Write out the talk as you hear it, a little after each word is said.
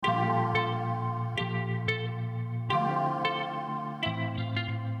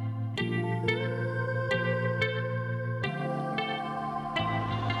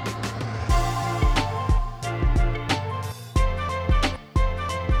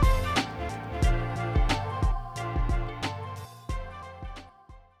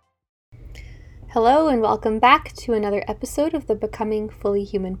Hello, and welcome back to another episode of the Becoming Fully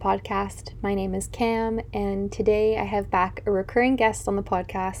Human podcast. My name is Cam, and today I have back a recurring guest on the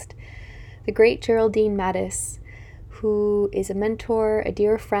podcast, the great Geraldine Mattis, who is a mentor, a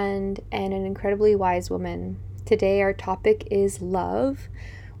dear friend, and an incredibly wise woman. Today, our topic is love,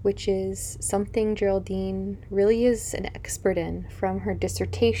 which is something Geraldine really is an expert in. From her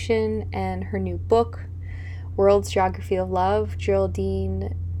dissertation and her new book, World's Geography of Love,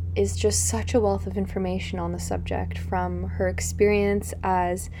 Geraldine is just such a wealth of information on the subject, from her experience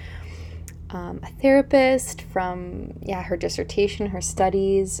as a therapist, from her dissertation, her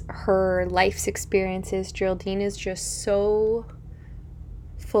studies, her life's experiences. Geraldine is just so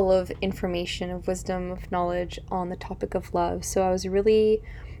full of information, of wisdom, of knowledge on the topic of love. So I was really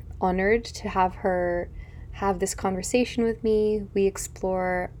honored to have her have this conversation with me. We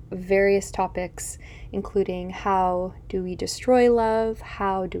explore various topics, including how do we destroy love,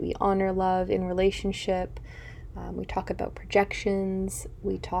 how do we honor love in relationship. We talk about projections,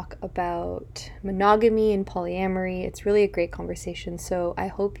 we talk about monogamy and polyamory. It's really a great conversation, so I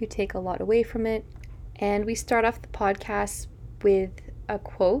hope you take a lot away from it. And we start off the podcast with a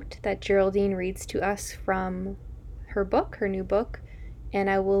quote that Geraldine reads to us from her book, her new book, and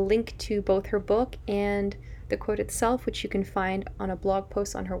I will link to both her book and the quote itself, which you can find on a blog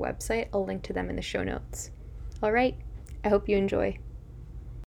post on her website. I'll link to them in the show notes. All right, I hope you enjoy.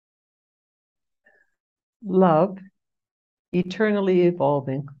 Love, eternally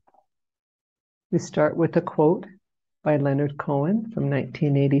evolving. We start with a quote by Leonard Cohen from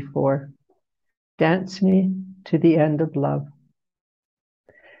 1984. Dance me to the end of love.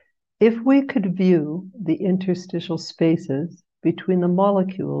 If we could view the interstitial spaces between the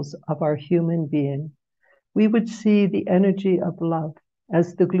molecules of our human being, we would see the energy of love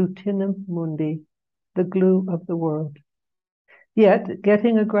as the glutinum mundi, the glue of the world. Yet,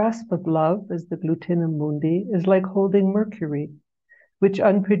 getting a grasp of love as the glutinum mundi is like holding mercury, which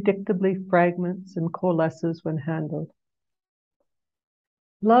unpredictably fragments and coalesces when handled.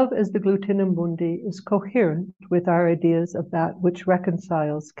 Love as the glutinum mundi is coherent with our ideas of that which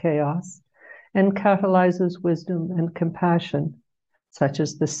reconciles chaos and catalyzes wisdom and compassion, such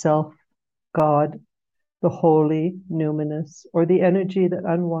as the self, God, the holy, numinous, or the energy that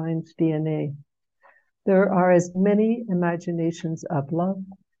unwinds DNA. There are as many imaginations of love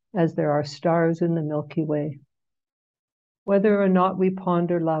as there are stars in the Milky Way. Whether or not we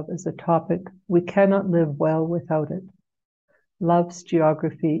ponder love as a topic, we cannot live well without it. Love's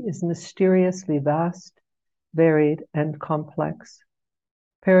geography is mysteriously vast, varied, and complex.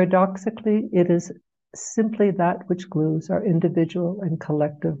 Paradoxically, it is simply that which glues our individual and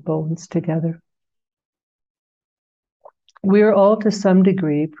collective bones together. We are all to some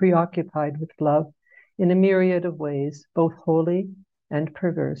degree preoccupied with love in a myriad of ways, both holy and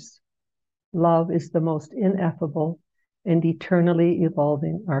perverse. Love is the most ineffable and eternally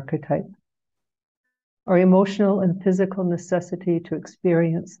evolving archetype. Our emotional and physical necessity to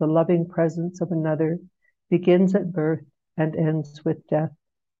experience the loving presence of another begins at birth and ends with death.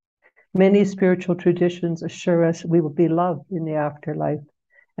 Many spiritual traditions assure us we will be loved in the afterlife,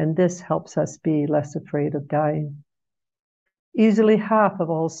 and this helps us be less afraid of dying. Easily half of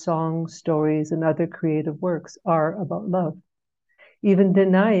all songs, stories, and other creative works are about love. Even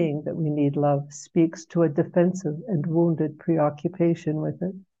denying that we need love speaks to a defensive and wounded preoccupation with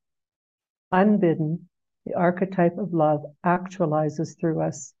it. Unbidden, the archetype of love actualizes through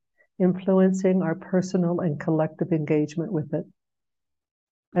us, influencing our personal and collective engagement with it.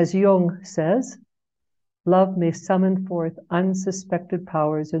 As Jung says, love may summon forth unsuspected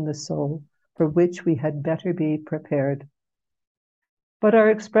powers in the soul for which we had better be prepared. But our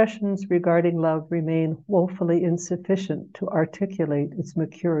expressions regarding love remain woefully insufficient to articulate its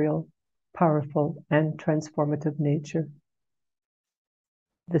mercurial, powerful, and transformative nature.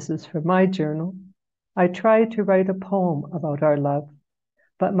 This is from my journal. I tried to write a poem about our love,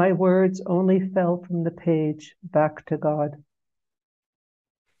 but my words only fell from the page back to God.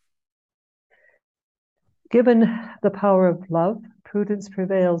 Given the power of love, prudence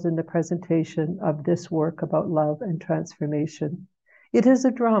prevails in the presentation of this work about love and transformation. It is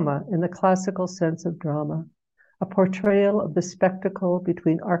a drama in the classical sense of drama, a portrayal of the spectacle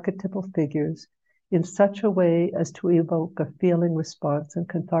between archetypal figures in such a way as to evoke a feeling response and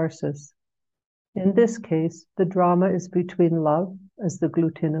catharsis. In this case, the drama is between love as the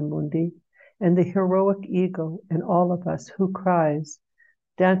glutinum mundi and the heroic ego in all of us who cries,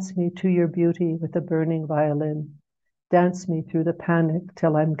 "Dance me to your beauty with a burning violin. Dance me through the panic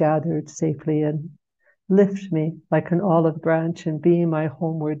till I'm gathered safely in. Lift me like an olive branch and be my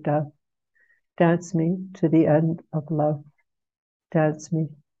homeward dove. Dance me to the end of love. Dance me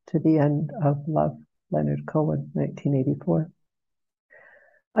to the End of Love, Leonard Cohen, 1984.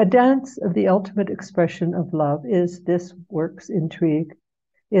 A dance of the ultimate expression of love is this work's intrigue.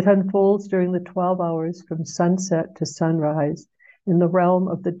 It unfolds during the 12 hours from sunset to sunrise in the realm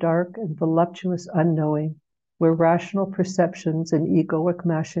of the dark and voluptuous unknowing, where rational perceptions and egoic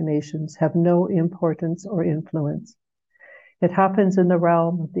machinations have no importance or influence. It happens in the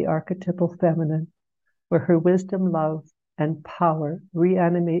realm of the archetypal feminine, where her wisdom, love, and power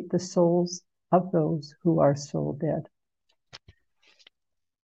reanimate the souls of those who are soul dead.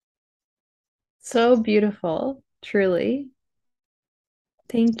 So beautiful, truly.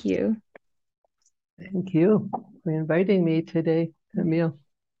 Thank you. Thank you for inviting me today, Camille.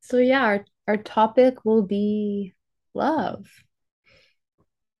 So yeah, our topic will be love.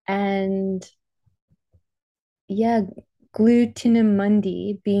 And yeah, glutinum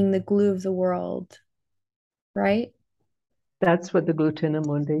mundi being the glue of the world, right? That's what the glutinum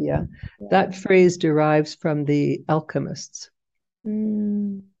mundi, yeah. Yeah. That phrase derives from the alchemists.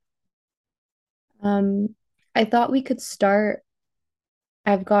 Mm. I thought we could start.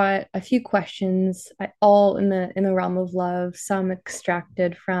 I've got a few questions, all in the realm of love, some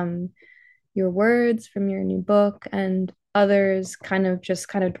extracted from your words, from your new book, and others kind of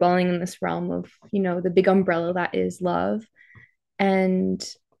dwelling in this realm of, the big umbrella that is love. And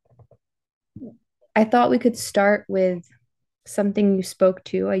I thought we could start with something you spoke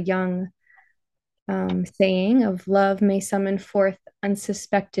to, a young saying of love may summon forth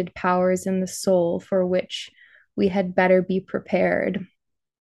unsuspected powers in the soul for which we had better be prepared.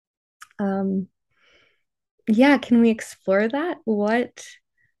 Um, yeah, can we explore that?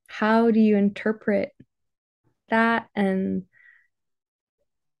 How do you interpret that? And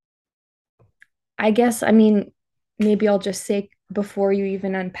I guess, I mean, maybe I'll just say before you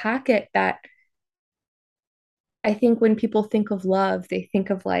even unpack it that I think when people think of love, they think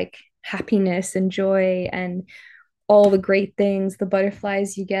of like happiness and joy and all the great things, the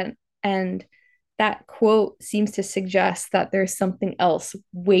butterflies you get. And that quote seems to suggest that there's something else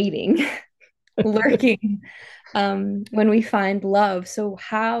waiting, lurking when we find love. So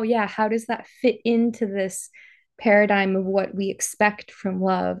how does that fit into this paradigm of what we expect from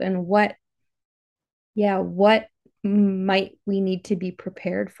love and what might we need to be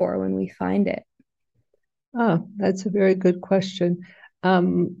prepared for when we find it? That's a very good question.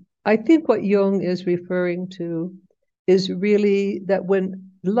 I think what Jung is referring to is really that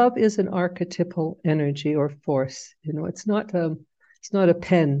when love is an archetypal energy or force, it's not a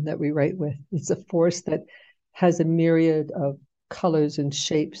pen that we write with. It's a force that has a myriad of colors and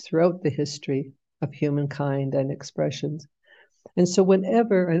shapes throughout the history of humankind and expressions. And so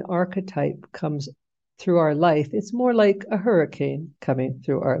whenever an archetype comes through our life, it's more like a hurricane coming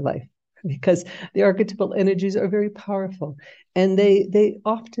through our life because the archetypal energies are very powerful and they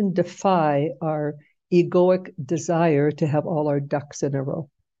often defy our egoic desire to have all our ducks in a row.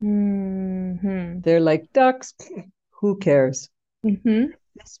 Mm-hmm. They're like ducks, who cares? Mm-hmm.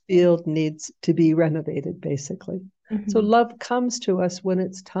 This field needs to be renovated, basically. Mm-hmm. So love comes to us when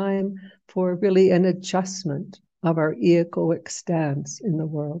it's time for really an adjustment of our egoic stance in the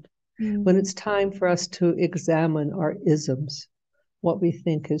world, when it's time for us to examine our isms, what we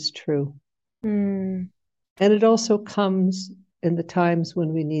think is true. Mm. And it also comes in the times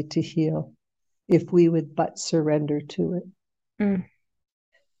when we need to heal, if we would but surrender to it. Mm.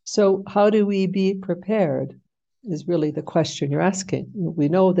 So, how do we be prepared? Is really the question you're asking. We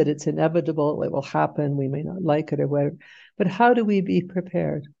know that it's inevitable, it will happen, we may not like it or whatever, but how do we be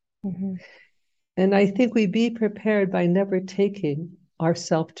prepared? Mm-hmm. And I think we be prepared by never taking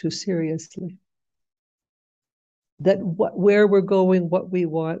ourselves too seriously. That where we're going, what we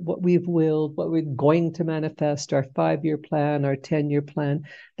want, what we've willed, what we're going to manifest, our 5-year plan, our 10-year plan,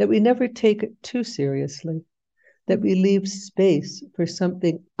 that we never take it too seriously, that we leave space for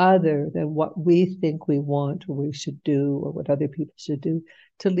something other than what we think we want or we should do or what other people should do,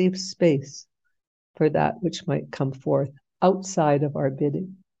 to leave space for that which might come forth outside of our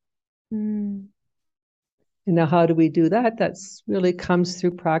bidding. Mm. And now, how do we do that? That's really comes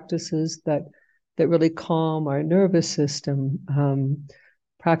through practices that really calm our nervous system,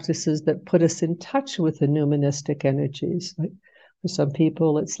 practices that put us in touch with the numismatic energies. Like for some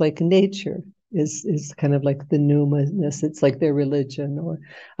people, it's like nature is kind of like the numinous. It's like their religion, or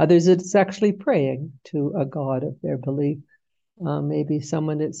others, it's actually praying to a god of their belief. Maybe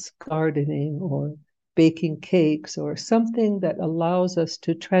someone it's gardening or baking cakes or something that allows us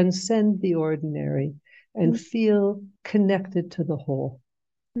to transcend the ordinary and feel connected to the whole.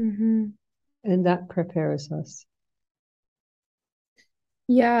 Mm-hmm. And that prepares us.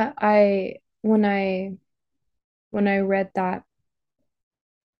 Yeah, when I read that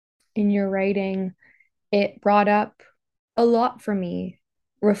in your writing, it brought up a lot for me,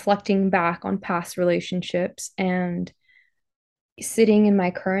 reflecting back on past relationships and sitting in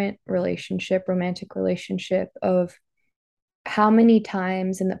my current relationship, romantic relationship, of how many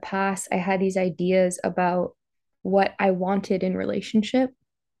times in the past I had these ideas about what I wanted in relationship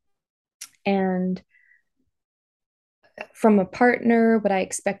and from a partner, what I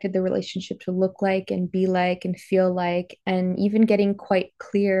expected the relationship to look like and be like and feel like, and even getting quite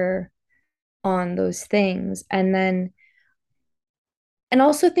clear on those things. And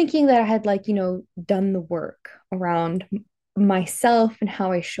also thinking that I had, like, done the work around myself and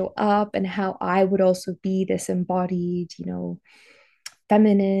how I show up and how I would also be this embodied,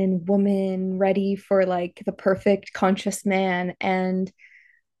 feminine woman ready for like the perfect conscious man. And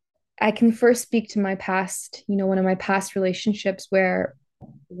I can first speak to my past, one of my past relationships where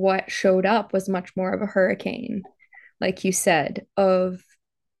what showed up was much more of a hurricane, like you said, of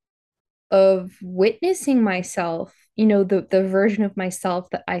witnessing myself, the version of myself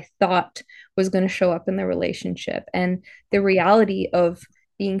that I thought was going to show up in the relationship, and the reality of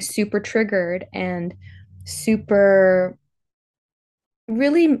being super triggered and super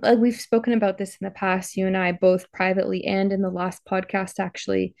really, like, we've spoken about this in the past, you and I, both privately and in the last podcast,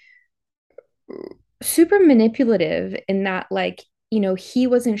 actually, super manipulative in that, like, he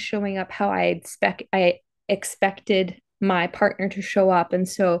wasn't showing up how I expected my partner to show up. And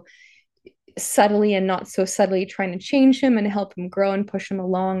so subtly and not so subtly trying to change him and help him grow and push him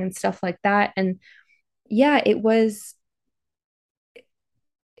along and stuff like that. And yeah, it was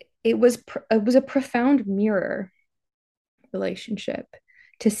a profound mirror relationship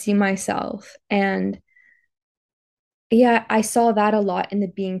to see myself. And yeah, I saw that a lot in the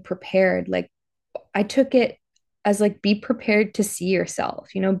being prepared. Like, I took it as like, be prepared to see yourself,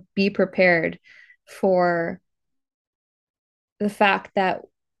 be prepared for the fact that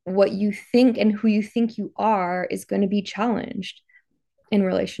what you think and who you think you are is going to be challenged in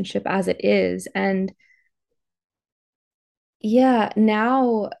relationship as it is. And yeah,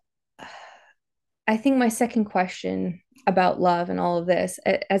 now I think my second question about love and all of this,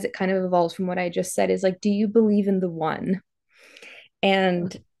 as it kind of evolves from what I just said, is like, do you believe in the one?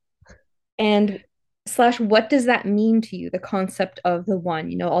 And and slash, what does that mean to you, the concept of the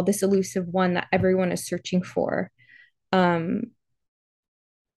one, all this elusive one that everyone is searching for? Um,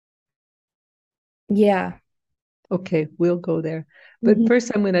 yeah. Okay, we'll go there. But Mhm,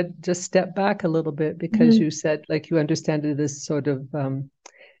 first, I'm going to just step back a little bit because mhm, you said, like, you understand it as sort of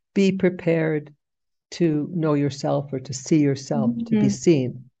be prepared to know yourself or to see yourself, to be mhm,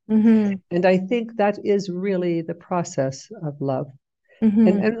 seen. mhm, And I think that is really the process of love, mhm,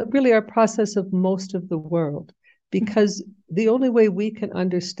 and really our process of most of the world, because the only way we can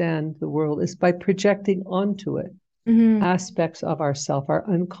understand the world is by projecting onto it mhm, aspects of ourself, our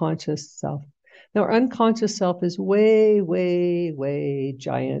unconscious self. Now, our unconscious self is way, way, way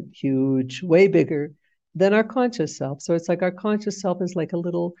giant, huge, way bigger than our conscious self. So it's like our conscious self is like a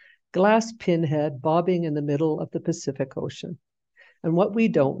little glass pinhead bobbing in the middle of the Pacific Ocean. And what we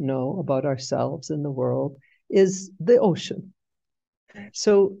don't know about ourselves and the world is the ocean.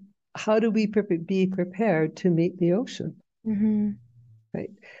 So, how do we be prepared to meet the ocean? mhm,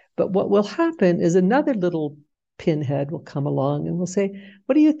 Right. But what will happen is another little pinhead will come along and will say,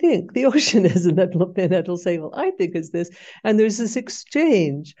 what do you think the ocean is? And that little pinhead will say, well, I think it's this. And there's this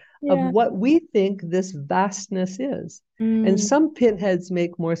exchange of yeah. what we think this vastness is. And Mm, some pinheads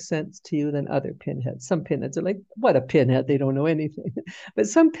make more sense to you than other pinheads. Some pinheads are like, what a pinhead, they don't know anything. But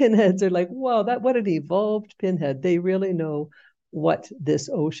some pinheads are like, wow, what an evolved pinhead. They really know what this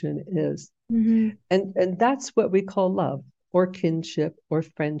ocean is. mhm, And that's what we call love or kinship or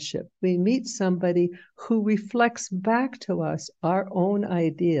friendship. We meet somebody who reflects back to us our own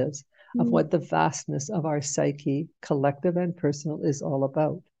ideas of mhm, what the vastness of our psyche, collective and personal, is all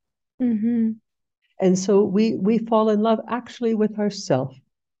about. mhm, And so we fall in love actually with ourselves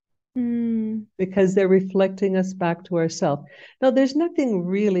mm, because they're reflecting us back to ourselves. Now, there's nothing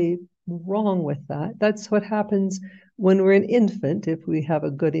really wrong with that. That's what happens when we're an infant, if we have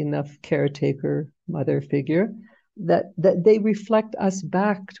a good enough caretaker mother figure, that they reflect us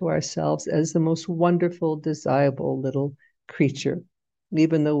back to ourselves as the most wonderful, desirable little creature,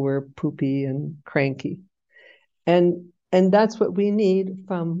 even though we're poopy and cranky. And that's what we need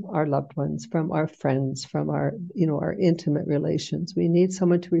from our loved ones, from our friends, from our intimate relations. We need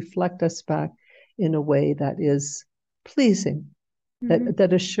someone to reflect us back in a way that is pleasing, mhm,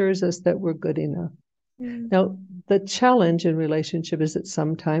 that assures us that we're good enough. mm, Now, the challenge in relationship is that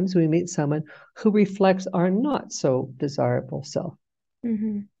sometimes we meet someone who reflects our not so desirable self,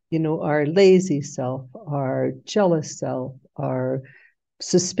 mhm, our lazy self, our jealous self, our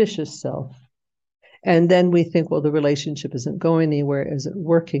suspicious self. And then we think, well, the relationship isn't going anywhere, isn't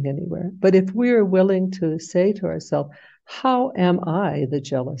working anywhere. But if we're willing to say to ourselves, how am I the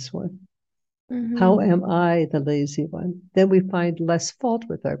jealous one? Mm-hmm. How am I the lazy one? Then we find less fault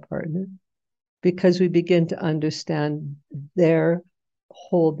with our partner because we begin to understand their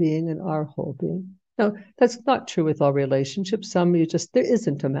whole being and our whole being. Now, that's not true with all relationships. Some there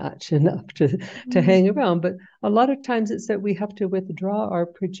isn't a match enough to hang around. But a lot of times it's that we have to withdraw our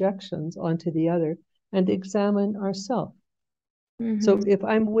projections onto the other and examine ourselves. Mm-hmm. So if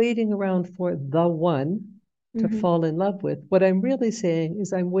I'm waiting around for the one to fall in love with, what I'm really saying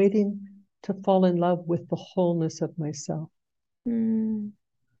is I'm waiting to fall in love with the wholeness of myself. Mm.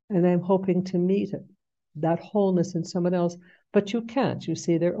 And I'm hoping to meet it, that wholeness in someone else. But you can't. You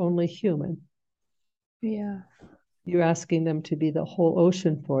see, they're only human. Yeah. You're asking them to be the whole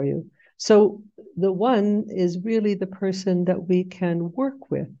ocean for you. So the one is really the person that we can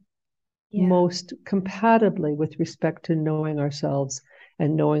work with most compatibly with respect to knowing ourselves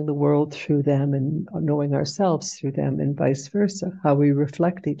and knowing the world through them and knowing ourselves through them and vice versa, how we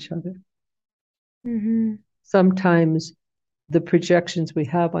reflect each other. Mm-hmm. Sometimes the projections we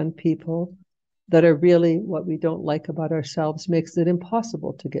have on people that are really what we don't like about ourselves makes it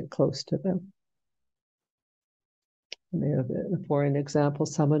impossible to get close to them. For an example,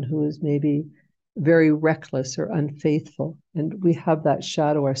 someone who is maybe very reckless or unfaithful, and we have that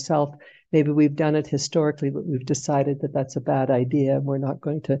shadow ourselves. Maybe we've done it historically, but we've decided that that's a bad idea and we're not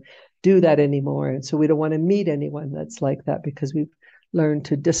going to do that anymore. And so we don't want to meet anyone that's like that because we've learned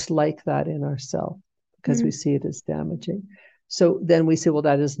to dislike that in ourselves because we see it as damaging. So then we say, well,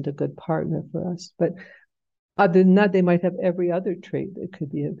 that isn't a good partner for us. But other than that, they might have every other trait that could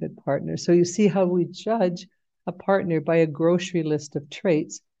be a good partner. So you see how we judge a partner by a grocery list of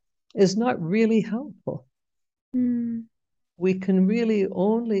traits is not really helpful. Mm. We can really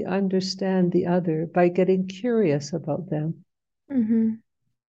only understand the other by getting curious about them. Mm-hmm.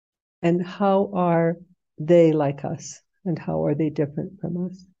 And how are they like us? And how are they different from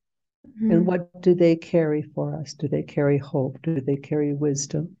us? Mm-hmm. And what do they carry for us? Do they carry hope? Do they carry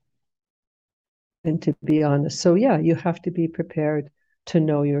wisdom? And to be honest. So yeah, you have to be prepared to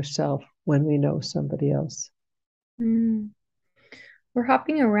know yourself when we know somebody else. Mm. We're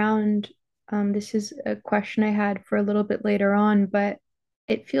hopping around. This is a question I had for a little bit later on, but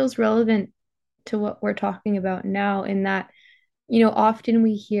it feels relevant to what we're talking about now in that, often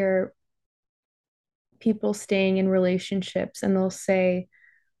we hear people staying in relationships and they'll say,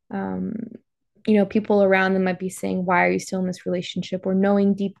 um, people around them might be saying, why are you still in this relationship? Or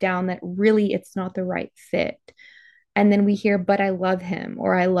knowing deep down that really it's not the right fit. And then we hear, but I love him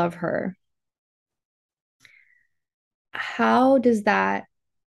or I love her. How does that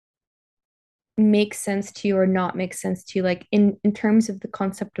make sense to you or not make sense to you? Like in terms of the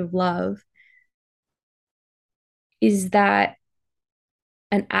concept of love, is that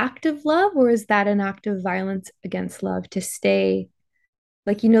an act of love or is that an act of violence against love to stay?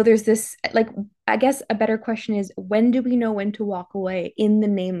 Like, there's this, like, I guess a better question is when do we know when to walk away in the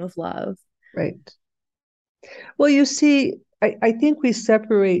name of love? Right. Well, you see, I think we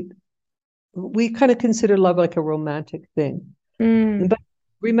kind of consider love like a romantic thing. Mm. But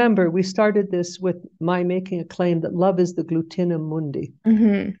remember, we started this with my making a claim that love is the gluteum mundi.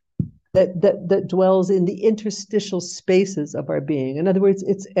 Mm-hmm. That dwells in the interstitial spaces of our being. In other words,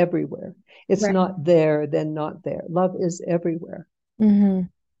 it's everywhere. It's Right. not there, then not there. Love is everywhere. Mm-hmm.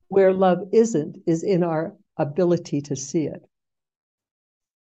 Where love isn't is in our ability to see it.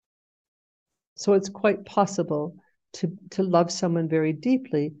 So it's quite possible to love someone very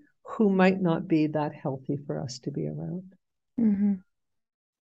deeply who might not be that healthy for us to be around. Mm-hmm.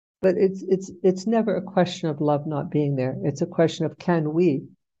 But it's never a question of love not being there. It's a question of can we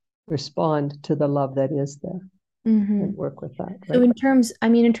respond to the love that is there Mm-hmm. and work with that. So Right? in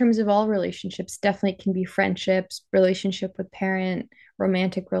terms of all relationships, definitely it can be friendships, relationship with parent,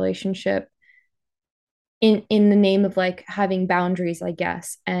 romantic relationship, in the name of like having boundaries, I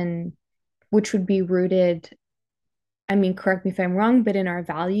guess, and which would be rooted, I mean, correct me if I'm wrong, but in our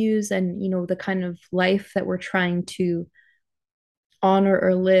values and, the kind of life that we're trying to honor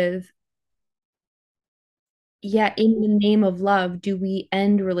or live. Yet, in the name of love, do we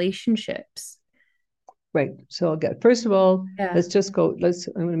end relationships? Right. So again, first of all, Yeah. I'm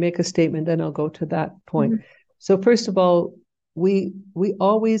going to make a statement, then I'll go to that point. Mhm. So first of all, we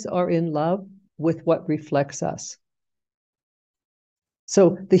always are in love with what reflects us.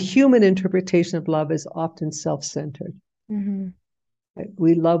 So the human interpretation of love is often self-centered. Mhm. Right?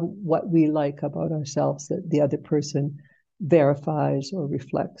 We love what we like about ourselves that the other person verifies or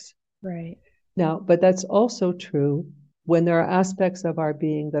reflects. Right. Now, but that's also true when there are aspects of our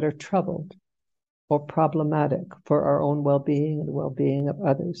being that are troubled or problematic for our own well-being and the well-being of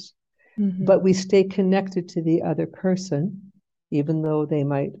others, but we stay connected to the other person, even though they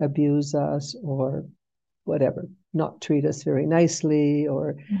might abuse us or whatever, not treat us very nicely,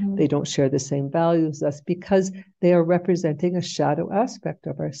 or they don't share the same values as us, because they are representing a shadow aspect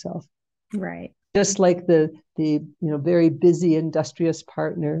of ourselves. Right. Just like the very busy, industrious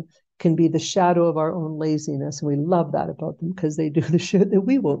partner can be the shadow of our own laziness, and we love that about them because they do the shit that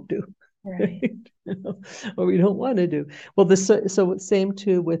we won't do. Right. Or we don't want to do. Well, so same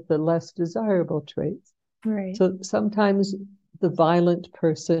too with the less desirable traits. Right. So sometimes the violent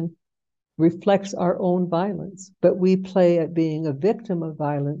person reflects our own violence, but we play at being a victim of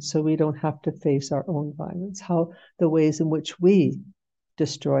violence so we don't have to face our own violence, the ways in which we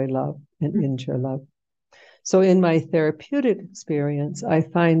destroy love and injure love. So in my therapeutic experience, I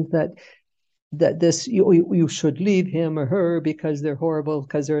find that this you should leave him or her because they're horrible,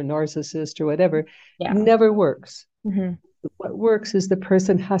 because they're a narcissist or whatever, never works. What works is the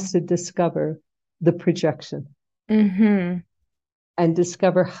person has to discover the projection and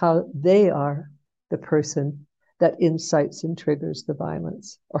discover how they are the person that incites and triggers the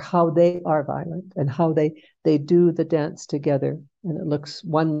violence, or how they are violent and how they do the dance together, and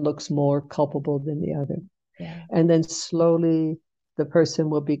one looks more culpable than the other. And then slowly the person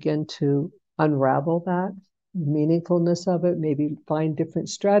will begin to unravel that meaningfulness of it, maybe find different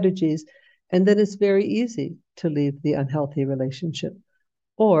strategies, and then it's very easy to leave the unhealthy relationship.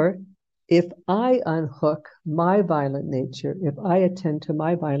 Or if I unhook my violent nature, if I attend to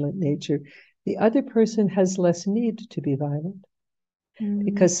my violent nature, the other person has less need to be violent.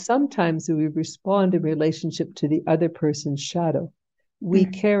 Because sometimes we respond in relationship to the other person's shadow. We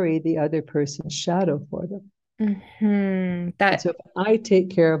carry the other person's shadow for them. So if I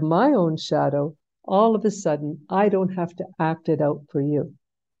take care of my own shadow, all of a sudden, I don't have to act it out for you.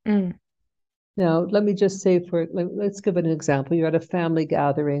 Now, let me just say let's give an example. You're at a family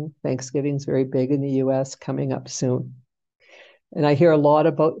gathering. Thanksgiving's very big in the US, coming up soon. And I hear a lot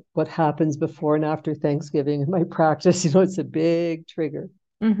about what happens before and after Thanksgiving in my practice. It's a big trigger.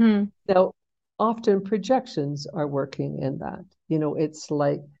 Now, often projections are working in that. It's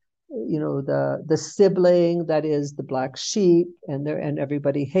like, the sibling that is the black sheep, and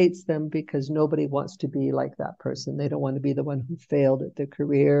everybody hates them because nobody wants to be like that person. They don't want to be the one who failed at their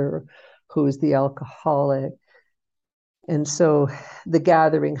career, or who's the alcoholic. And so the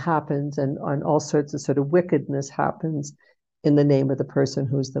gathering happens, and all sorts of sort of wickedness happens in the name of the person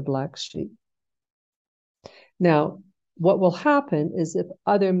who's the black sheep. Now, what will happen is if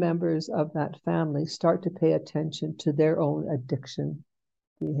other members of that family start to pay attention to their own addiction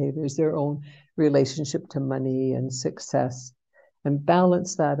behaviors, their own relationship to money and success, and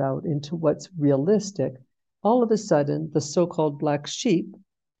balance that out into what's realistic, all of a sudden the so-called black sheep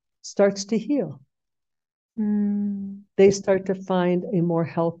starts to heal. They start to find a more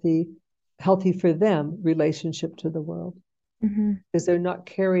healthy for them relationship to the world, because they're not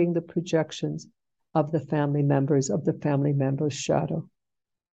carrying the projections of the family members shadow.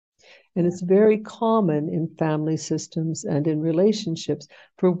 And it's very common in family systems and in relationships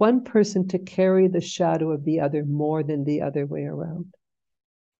for one person to carry the shadow of the other more than the other way around.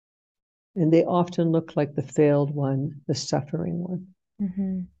 And they often look like the failed one, the suffering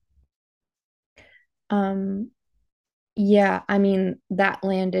one. Yeah, I mean, that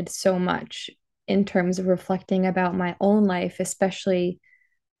landed so much in terms of reflecting about my own life, especially.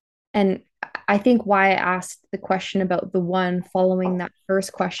 And I think why I asked the question about the one following that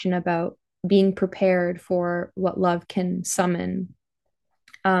first question about being prepared for what love can summon.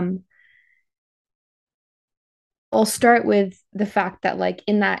 I'll start with the fact that like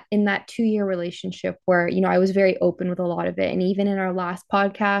in that 2-year relationship where, I was very open with a lot of it. And even in our last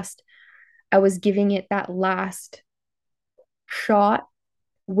podcast, I was giving it that last shot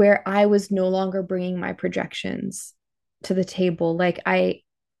where I was no longer bringing my projections to the table. Like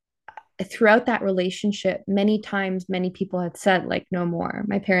throughout that relationship, many times, many people had said, like, no more,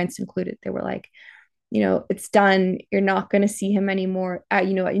 my parents included. They were like, it's done. You're not going to see him anymore.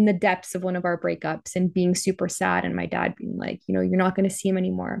 In the depths of one of our breakups and being super sad. And my dad being like, you're not going to see him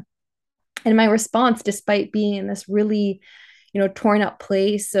anymore. And my response, despite being in this really, torn up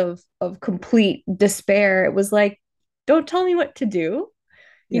place of complete despair, it was like, don't tell me what to do.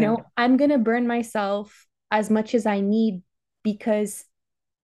 I'm going to burn myself as much as I need, because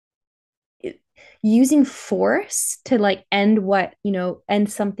using force to like end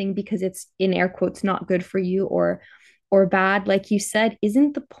something because it's in air quotes not good for you or bad, like you said,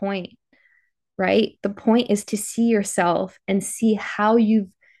 isn't the point, right? The point is to see yourself and see how you've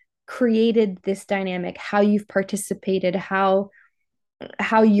created this dynamic, how you've participated, how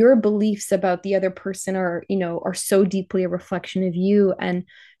your beliefs about the other person are, are so deeply a reflection of you. And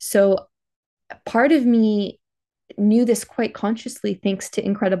so part of me knew this quite consciously thanks to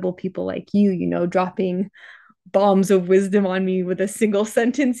incredible people like you, dropping bombs of wisdom on me with a single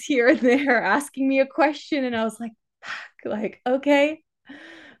sentence here and there, asking me a question. And I was like, like,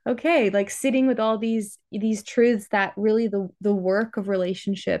 okay, like sitting with all these truths that really the work of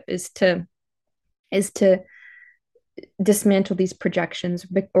relationship is to dismantle these projections,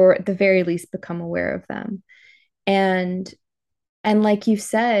 or at the very least become aware of them. And like you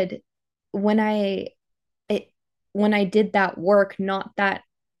said, when I it, when I did that work, not that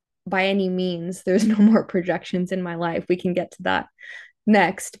by any means there's no more projections in my life, we can get to that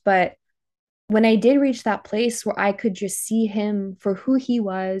next, but when I did reach that place where I could just see him for who he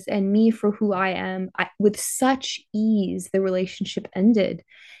was and me for who I am, with such ease, the relationship ended.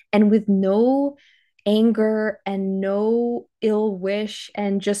 And with no anger and no ill wish,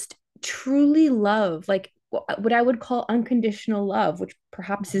 and just truly love, like what I would call unconditional love, which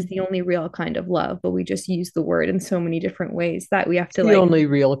perhaps is the only real kind of love, but we just use the word in so many different ways that we have It's to the like, only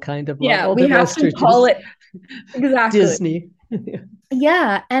real kind of love. yeah, All we the have rest are to call just it exactly. Disney.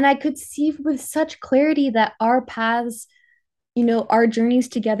 Yeah. And I could see with such clarity that our paths, our journeys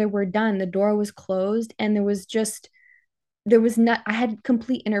together were done. The door was closed, and there was not, I had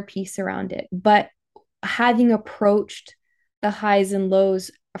complete inner peace around it. But having approached the highs and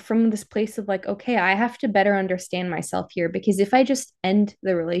lows from this place of like, okay, I have to better understand myself here, because if I just end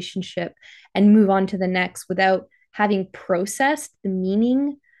the relationship and move on to the next without having processed the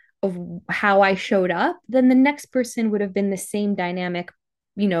meaning of how I showed up, then the next person would have been the same dynamic,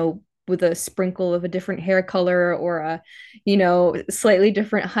 with a sprinkle of a different hair color, or a, slightly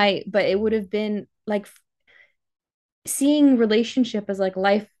different height, but it would have been like seeing relationship as like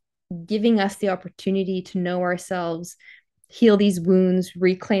life giving us the opportunity to know ourselves, heal these wounds,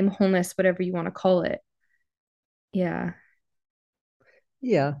 reclaim wholeness, whatever you want to call it. Yeah.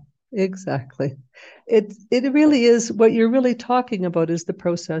 Yeah, exactly. It really is, what you're really talking about is the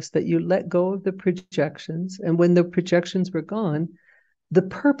process that you let go of the projections, and when the projections were gone, the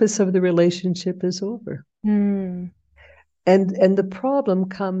purpose of the relationship is over. Mm. And the problem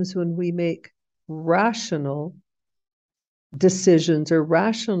comes when we make rational decisions or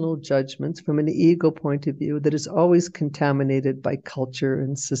rational judgments from an ego point of view that is always contaminated by culture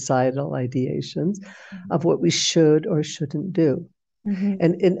and societal ideations of what we should or shouldn't do. Mm-hmm.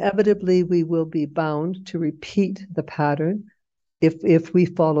 And inevitably, we will be bound to repeat the pattern if we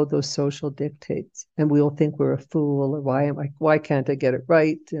follow those social dictates, and we'll think we're a fool, or why can't I get it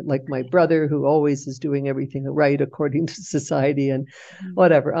right? Like my brother, who always is doing everything right according to society, and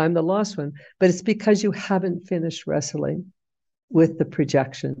whatever, I'm the lost one. But it's because you haven't finished wrestling with the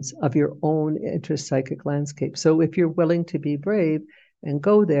projections of your own intrapsychic landscape. So if you're willing to be brave and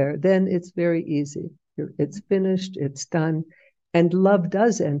go there, then it's very easy. It's finished, it's done, and love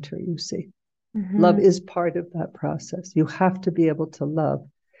does enter, you see. Love Mm-hmm. is part of that process. You have to be able to love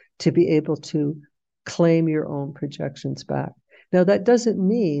to be able to claim your own projections back. Now, that doesn't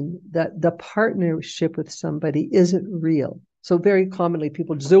mean that the partnership with somebody isn't real. So very commonly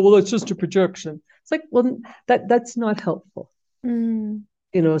people just say, well, it's just a projection. It's like, well, that's not helpful. Mm.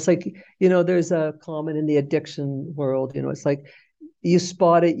 It's like, there's a comment in the addiction world, it's like, you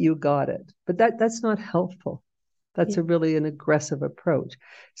spot it, you got it. But that's not helpful. That's Yeah. really an aggressive approach.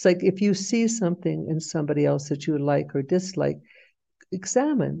 It's like, if you see something in somebody else that you like or dislike,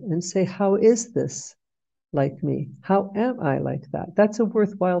 examine and say, how is this like me? How am I like that? That's a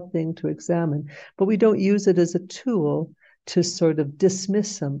worthwhile thing to examine. But we don't use it as a tool to sort of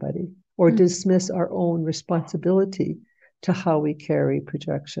dismiss somebody or Mm. dismiss our own responsibility to how we carry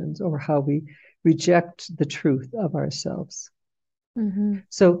projections or how we reject the truth of ourselves. Mm-hmm.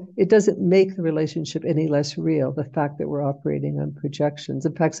 So it doesn't make the relationship any less real, the fact that we're operating on projections.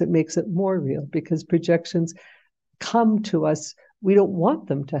 In fact, it makes it more real, because projections come to us. We don't want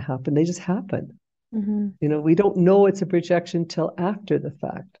them to happen. They just happen. Mm-hmm. We don't know it's a projection till after the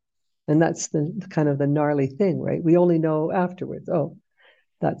fact. And that's the kind of the gnarly thing, right? We only know afterwards, oh,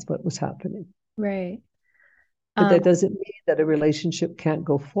 that's what was happening. Right. But Um, that doesn't mean that a relationship can't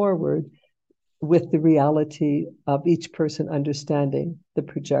go forward with the reality of each person understanding the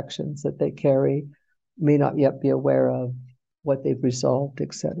projections that they carry, may not yet be aware of what they've resolved,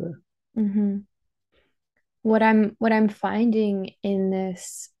 etc. mm-hmm. What I'm finding in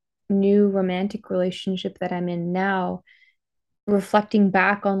this new romantic relationship that I'm in now, reflecting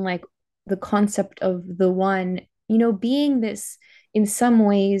back on like the concept of the one, being this in some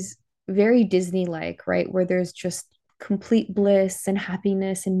ways very Disney like, right? Where there's just complete bliss and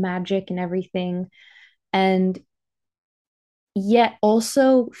happiness and magic and everything. And yet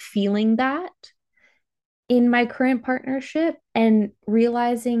also feeling that in my current partnership and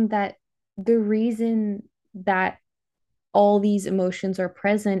realizing that the reason that all these emotions are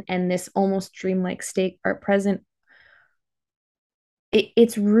present and this almost dreamlike state are present,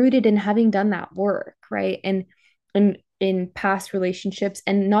 it's rooted in having done that work, right? And in past relationships,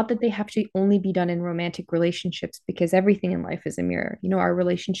 and not that they have to only be done in romantic relationships, because everything in life is a mirror. You know, our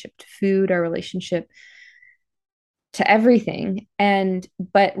relationship to food, our relationship to everything. And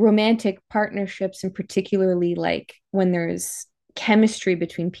but romantic partnerships, and particularly like when there's chemistry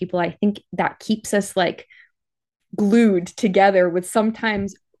between people, I think that keeps us like glued together with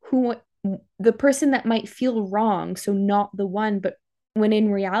sometimes who the person that might feel wrong, so not the one, but when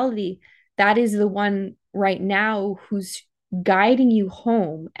in reality that is the one right now who's guiding you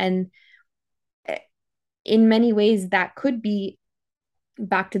home. And in many ways that could be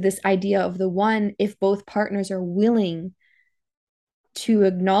back to this idea of the one, if both partners are willing to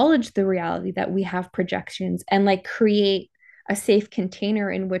acknowledge the reality that we have projections and like create a safe container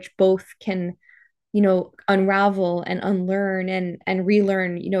in which both can, you know, unravel and unlearn and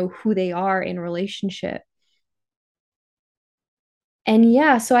relearn, you know, who they are in relationship. And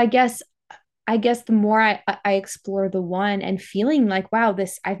yeah, so I guess the more I explore the one and feeling like, wow,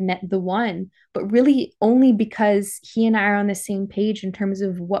 this I've met the one, but really only because he and I are on the same page in terms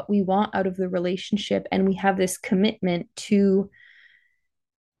of what we want out of the relationship, and we have this commitment to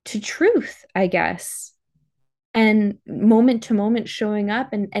truth, I guess, and moment to moment showing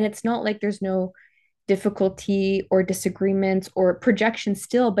up. And it's not like there's no difficulty or disagreements or projection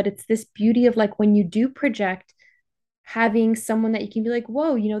still, but it's this beauty of like when you do project, having someone that you can be like,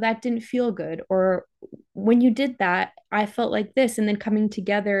 whoa, you know, that didn't feel good, or when you did that I felt like this, and then coming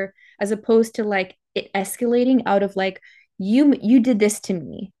together, as opposed to like it escalating out of like, you did this to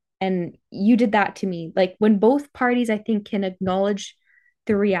me and you did that to me. Like when both parties I think can acknowledge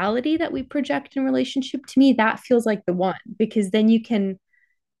the reality that we project in relationship, to me that feels like the one, because then you can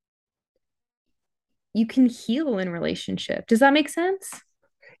heal in relationship. Does that make sense?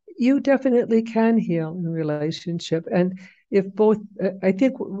 You definitely can heal in a relationship. And if both, I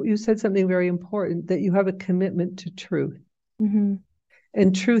think you said something very important, that you have a commitment to truth. Mm-hmm.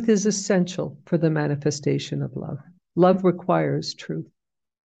 And truth is essential for the manifestation of love. Love requires truth.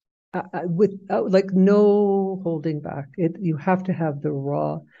 Without like no holding back. You have to have the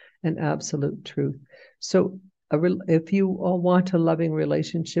raw and absolute truth. So if you all want a loving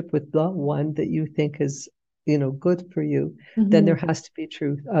relationship with the one that you think is, good for you, then Mm-hmm. there has to be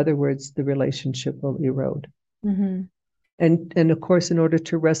truth. Other words, the relationship will erode. Mm-hmm. And of course, in order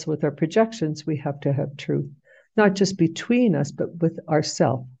to wrestle with our projections, we have to have truth, not just between us, but with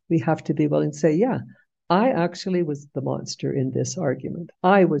ourselves. We have to be willing to say, yeah, I actually was the monster in this argument.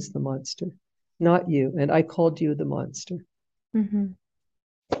 I was the monster, not you. And I called you the monster. Mm-hmm.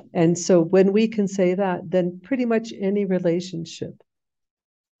 And so when we can say that, then pretty much any relationship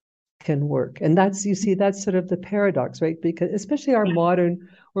can work. And you see, that's sort of the paradox, right? Because especially our modern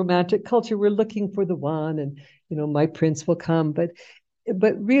romantic culture, we're looking for the one, and my prince will come. But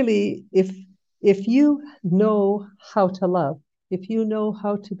really, if you know how to love, if you know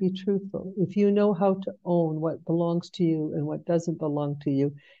how to be truthful, if you know how to own what belongs to you and what doesn't belong to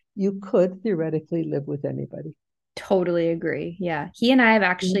you, you could theoretically live with anybody. Totally agree. Yeah. He and I have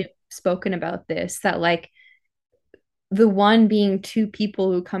actually spoken about this, that like the one being two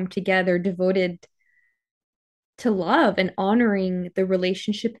people who come together devoted to love and honoring the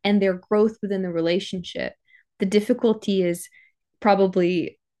relationship and their growth within the relationship. The difficulty is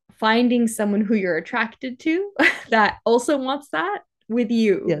probably finding someone who you're attracted to that also wants that with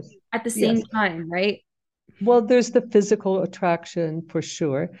you Yes. at the same Yes. time, right? Well, there's the physical attraction for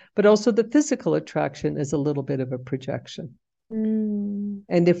sure, but also the physical attraction is a little bit of a projection. Mm.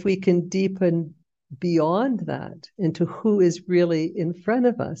 And if we can deepen beyond that into who is really in front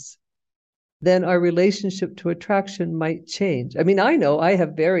of us, then our relationship to attraction might change. I mean, I know I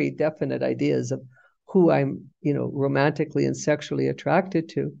have very definite ideas of who I'm, romantically and sexually attracted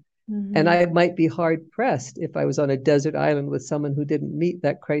to. And Mm-hmm. I might be hard pressed if I was on a desert island with someone who didn't meet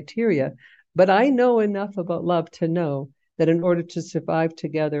that criteria. But I know enough about love to know that in order to survive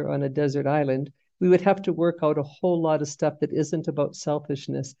together on a desert island, we would have to work out a whole lot of stuff that isn't about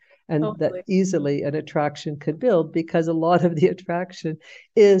selfishness, and that Totally. easily an attraction could build, because a lot of the attraction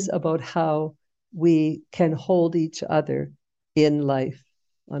is about how we can hold each other in life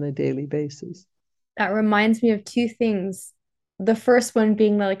on a daily basis. That reminds me of two things. The first one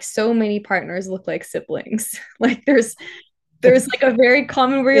being that like so many partners look like siblings. Like there's like a very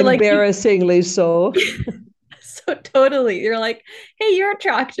common where you're like, Embarrassingly so. So totally. You're like, hey, you're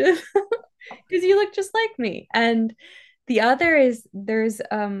attractive because you look just like me. And the other is there's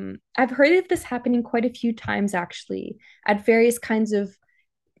I've heard of this happening quite a few times actually at various kinds of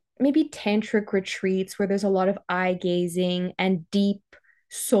maybe tantric retreats where there's a lot of eye gazing and deep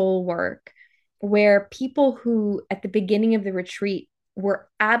soul work, where people who at the beginning of the retreat were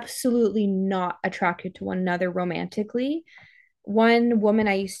absolutely not attracted to one another romantically. One woman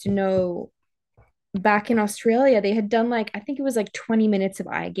I used to know back in Australia, they had done like, I think it was like 20 minutes of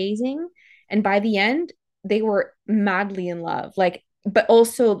eye gazing. And by the end, they were madly in love, like, but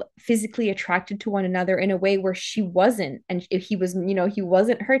also physically attracted to one another in a way where she wasn't. And he was, he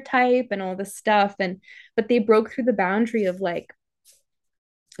wasn't her type and all this stuff. But they broke through the boundary of like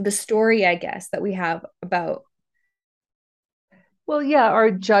the story, I guess, that we have about. Well, yeah,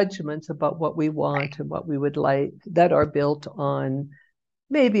 our judgments about what we want and what we would like that are built on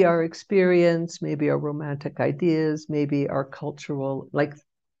maybe our experience, maybe our romantic ideas, maybe our cultural, like,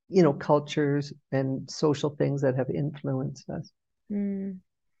 cultures and social things that have influenced us. Mm.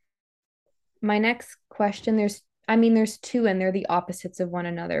 My next question, there's two and they're the opposites of one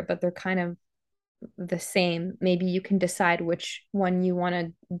another, but they're kind of the same. Maybe you can decide which one you want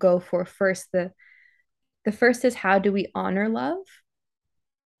to go for first. The first is, how do we honor love?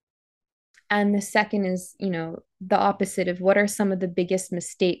 And the second is, the opposite of, what are some of the biggest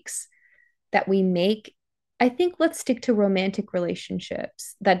mistakes that we make? I think let's stick to romantic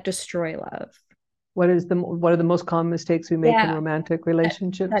relationships that destroy love. What are the most common mistakes we make in Yeah, romantic that,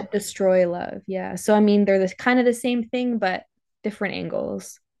 relationships? that destroy love. Yeah. So I mean, they're kind of the same thing, but different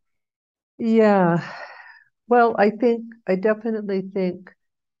angles. Yeah. Well, I definitely think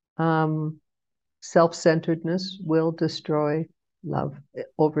um, self-centeredness will destroy love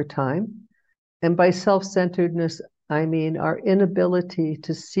over time. And by self-centeredness, I mean our inability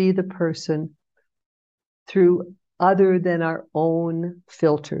to see the person through other than our own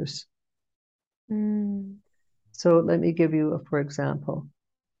filters. Mm. So let me give you for example.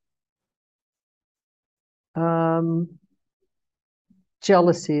 Um,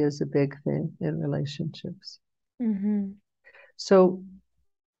 Jealousy is a big thing in relationships. Mm-hmm. So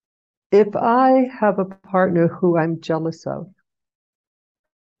if I have a partner who I'm jealous of,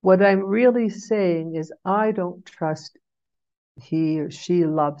 what I'm really saying is I don't trust he or she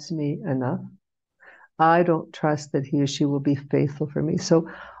loves me enough. I don't trust that he or she will be faithful for me. So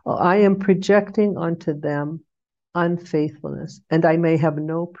I am projecting onto them unfaithfulness, and I may have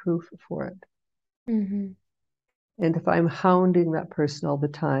no proof for it. Mm-hmm. And if I'm hounding that person all the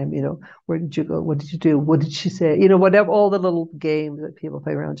time, where did you go? What did you do? What did she say? Whatever, all the little games that people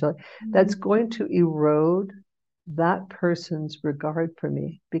play around, that's going to erode that person's regard for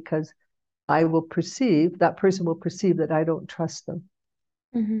me, because that person will perceive that I don't trust them.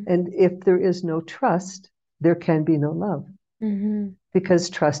 Mm-hmm. And if there is no trust, there can be no love, Mm-hmm.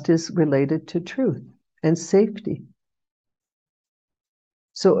 because trust is related to truth and safety.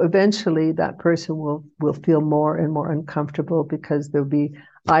 So eventually that person will feel more and more uncomfortable, because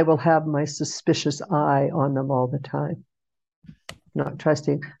I will have my suspicious eye on them all the time, not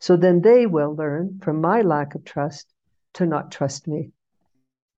trusting. So then they will learn from my lack of trust to not trust me.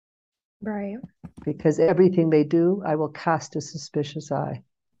 Right. Because everything they do, I will cast a suspicious eye.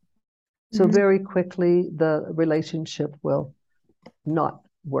 So Mm-hmm. very quickly, the relationship will not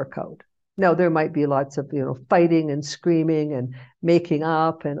work out. Now, there might be lots of, fighting and screaming and making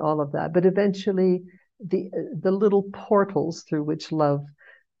up and all of that, but eventually the little portals through which love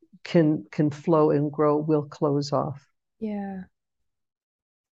can flow and grow will close off. Yeah.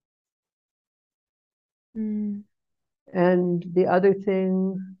 Mm. And the other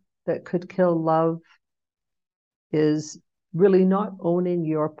thing that could kill love is really not owning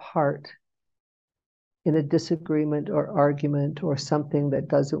your part in a disagreement or argument or something that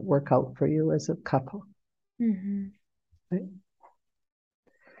doesn't work out for you as a couple. Mm-hmm. Right?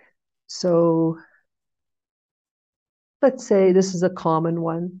 So let's say this is a common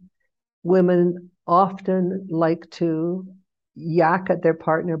one. Women often like to yak at their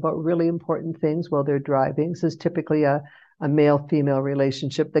partner about really important things while they're driving. This is typically a male-female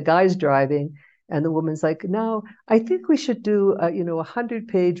relationship. The guy's driving, and the woman's like, "No, I think we should do a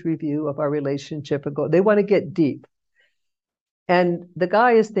 100-page review of our relationship and go." They want to get deep, and the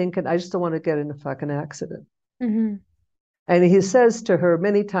guy is thinking, "I just don't want to get in a fucking accident." Mm-hmm. And he says to her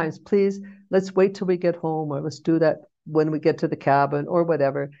many times, "Please, let's wait till we get home, or let's do that when we get to the cabin, or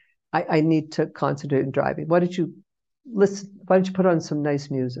whatever. I need to concentrate on driving. Why don't you listen? Why don't you put on some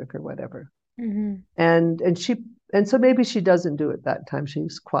nice music or whatever?" Mm-hmm. And so maybe she doesn't do it that time.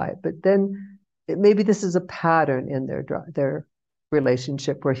 She's quiet, but then maybe this is a pattern in their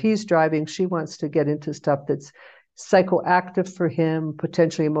relationship where he's driving, she wants to get into stuff that's psychoactive for him,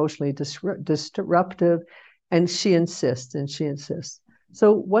 potentially emotionally disruptive, and she insists and she insists.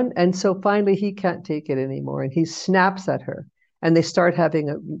 So finally he can't take it anymore and he snaps at her and they start having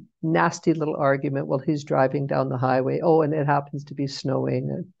a nasty little argument while he's driving down the highway. Oh, and it happens to be snowing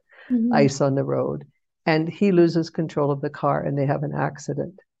and ice on the road. And he loses control of the car and they have an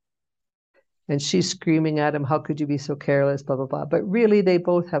accident. And she's screaming at him, how could you be so careless, blah, blah, blah. But really, they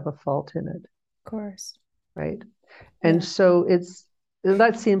both have a fault in it. Of course. Right. And so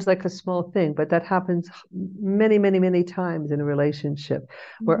that seems like a small thing, but that happens many, many, many times in a relationship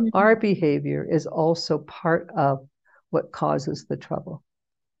where our behavior is also part of what causes the trouble.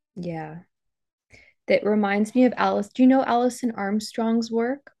 Yeah. That reminds me of Alice. Do you know Alison Armstrong's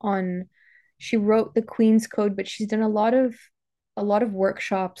work on, she wrote the Queen's Code, but she's done a lot of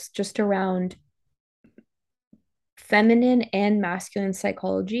workshops just around feminine and masculine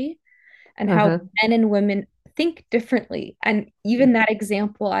psychology and how men and women think differently. And even that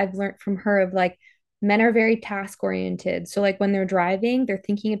example I've learned from her of like men are very task oriented. So like when they're driving, they're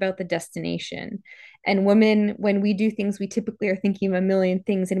thinking about the destination. And women, when we do things, we typically are thinking of a million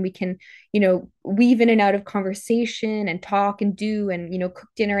things and we can, weave in and out of conversation and talk and do and, cook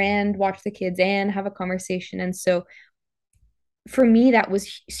dinner and watch the kids and have a conversation. And so for me, that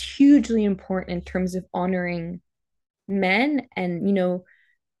was hugely important in terms of honoring men. And,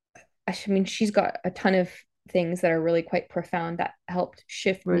 I mean, she's got a ton of things that are really quite profound that helped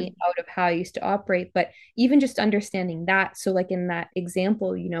shift me out of how I used to operate. But even just understanding that. So, like in that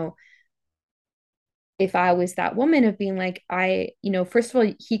example, if I was that woman of being like, first of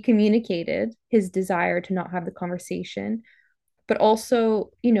all, he communicated his desire to not have the conversation, but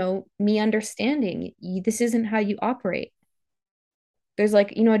also, me understanding this isn't how you operate. There's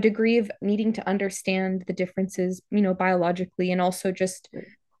like, a degree of needing to understand the differences, biologically, and also just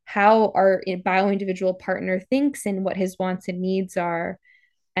how our bio-individual partner thinks and what his wants and needs are.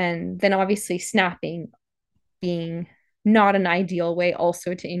 And then obviously snapping being not an ideal way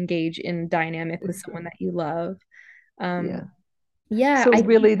also to engage in dynamic with someone that you love. So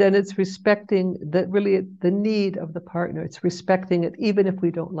really then it's respecting that really the need of the partner. It's respecting it even if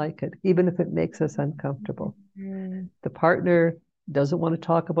we don't like it, even if it makes us uncomfortable. The partner doesn't want to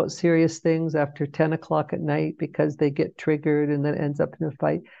talk about serious things after 10 o'clock at night because they get triggered and then ends up in a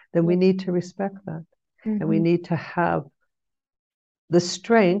fight, then we need to respect that. And we need to have the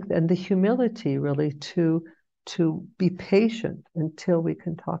strength and the humility really to be patient until we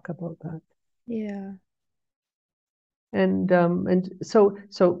can talk about that. Yeah. And so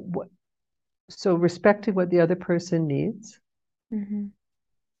respecting what the other person needs.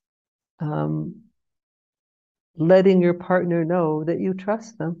 Letting your partner know that you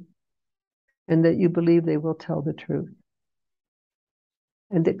trust them and that you believe they will tell the truth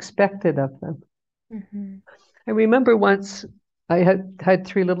and expect it of them. I remember once I had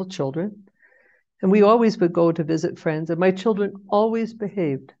 3 little children and we always would go to visit friends and my children always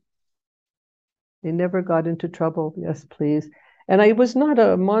behaved. They never got into trouble. Yes, please. And I was not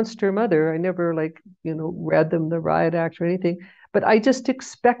a monster mother. I never read them the riot act or anything. But I just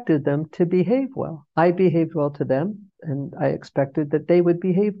expected them to behave well. I behaved well to them, and I expected that they would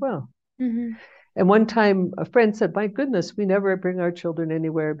behave well. And one time a friend said, my goodness, we never bring our children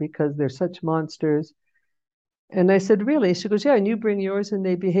anywhere because they're such monsters. And I said, really? She goes, yeah, and you bring yours and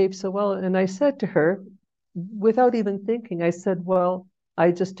they behave so well. And I said to her, without even thinking, I said, well,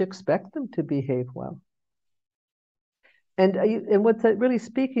 I just expect them to behave well. And what that really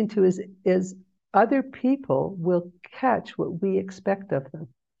speaking to is other people will catch what we expect of them.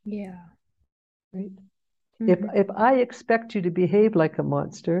 Yeah. Right? If I expect you to behave like a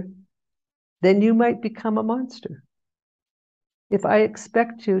monster, then you might become a monster. If I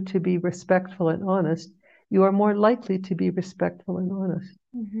expect you to be respectful and honest, you are more likely to be respectful and honest.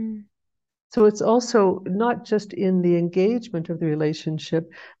 So it's also not just in the engagement of the relationship,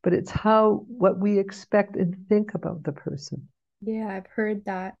 but it's what we expect and think about the person. Yeah, I've heard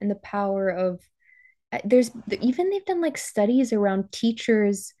that. And the power of they've done like studies around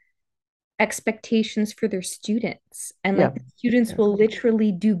teachers' expectations for their students. And like the students will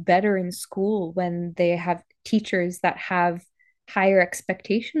literally do better in school when they have teachers that have higher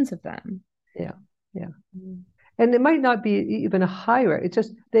expectations of them. Yeah. And it might not be even a higher, it's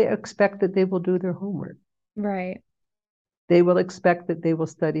just they expect that they will do their homework. Right. They will expect that they will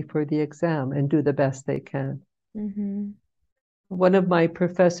study for the exam and do the best they can. One of my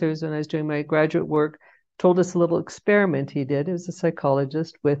professors, when I was doing my graduate work, told us a little experiment he did. He was a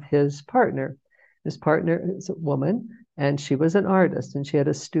psychologist with his partner. His partner is a woman, and she was an artist, and she had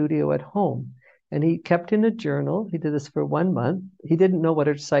a studio at home. And he kept in a journal. He did this for 1 month. He didn't know what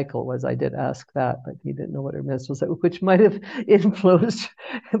her cycle was. I did ask that, but he didn't know what her menstrual cycle, which might have influenced.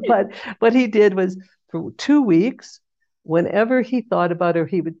 But what he did was for 2 weeks, whenever he thought about her,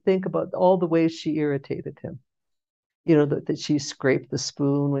 he would think about all the ways she irritated him. That she scraped the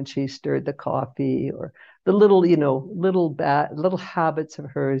spoon when she stirred the coffee, or the little, little habits of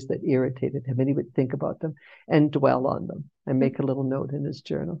hers that irritated him. And he would think about them and dwell on them and make a little note in his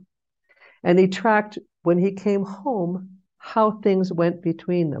journal. And he tracked, when he came home, how things went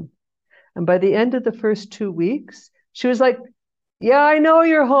between them. And by the end of the first 2 weeks, she was like, yeah, I know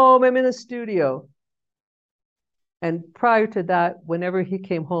you're home. I'm in the studio. And prior to that, whenever he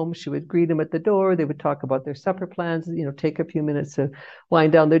came home, she would greet him at the door. They would talk about their supper plans, take a few minutes to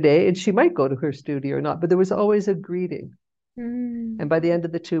wind down their day. And she might go to her studio or not, but there was always a greeting. And by the end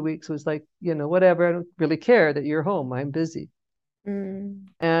of the 2 weeks, it was like, whatever, I don't really care that you're home. I'm busy. And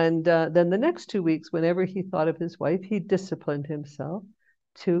then the next 2 weeks, whenever he thought of his wife, he disciplined himself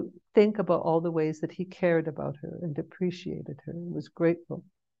to think about all the ways that he cared about her and appreciated her and was grateful.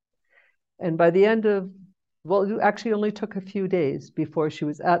 And by the end of, it actually only took a few days before she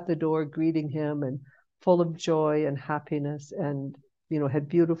was at the door greeting him and full of joy and happiness, and, had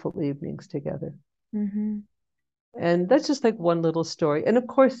beautiful evenings together. And that's just like one little story. And of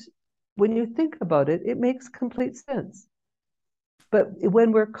course, when you think about it, it makes complete sense. But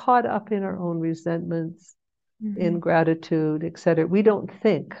when we're caught up in our own resentments, ingratitude, etc., we don't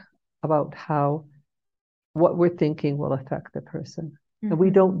think about how what we're thinking will affect the person. And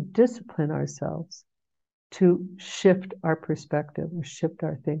we don't discipline ourselves to shift our perspective or shift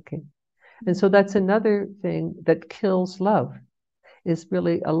our thinking. And so that's another thing that kills love, is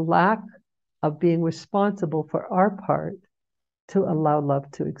really a lack of being responsible for our part to allow love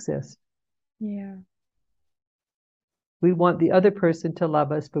to exist. Yeah. We want the other person to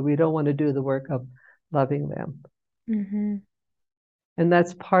love us, but we don't want to do the work of loving them. And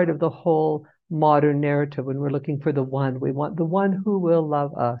that's part of the whole modern narrative. When we're looking for the one, we want the one who will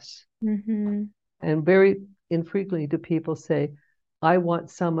love us. And very infrequently do people say, I want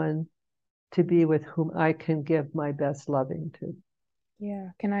someone to be with whom I can give my best loving to. Yeah.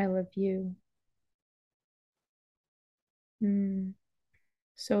 Can I love you?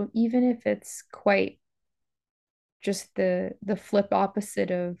 So even if it's quite just the flip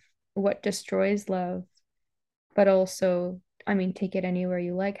opposite of what destroys love, but also, I mean, take it anywhere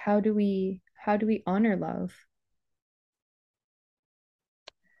you like. How do we honor love?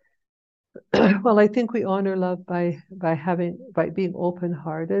 Well, I think we honor love by being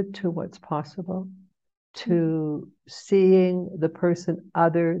open-hearted to what's possible, to seeing the person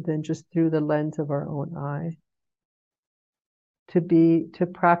other than just through the lens of our own eye, to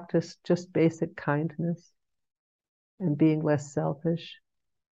practice just basic kindness and being less selfish.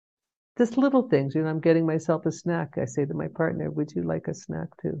 Just little things, I'm getting myself a snack. I say to my partner, would you like a snack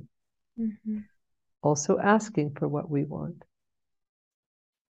too? Also asking for what we want.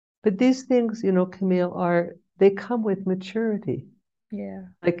 But these things, Camille, they come with maturity. Yeah.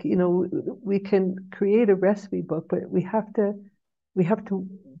 Like, we can create a recipe book, but we have to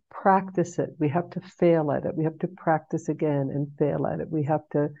practice it. We have to fail at it. We have to practice again and fail at it. We have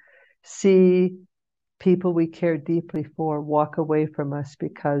to see people we care deeply for walk away from us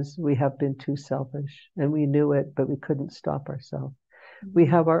because we have been too selfish, and we knew it, but we couldn't stop ourselves. We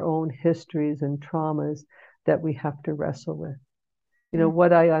have our own histories and traumas that we have to wrestle with.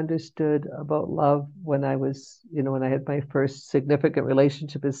 What I understood about love when I was, when I had my first significant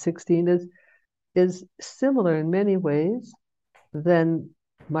relationship at 16 is similar in many ways than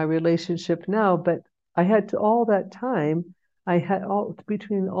my relationship now. But I had to, all that time,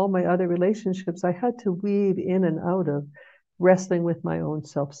 between all my other relationships, I had to weave in and out of wrestling with my own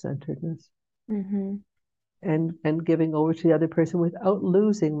self-centeredness and giving over to the other person without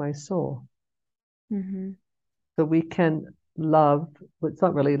losing my soul. So we can love, well, it's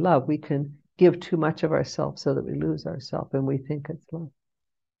not really love, we can give too much of ourselves so that we lose ourselves and we think it's love.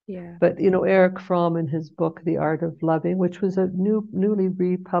 Yeah. But Erich Fromm, in his book The Art of Loving, which was a newly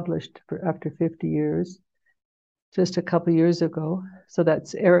republished after 50 years, just a couple years ago. So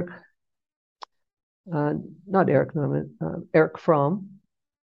that's Erich Fromm,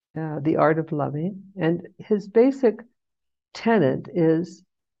 The Art of Loving. And his basic tenet is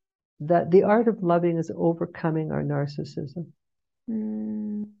that the art of loving is overcoming our narcissism.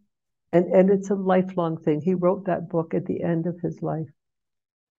 And it's a lifelong thing. He wrote that book at the end of his life.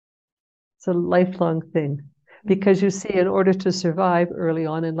 It's a lifelong thing. Because you see, in order to survive early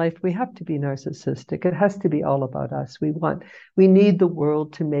on in life, we have to be narcissistic. It has to be all about us. We need the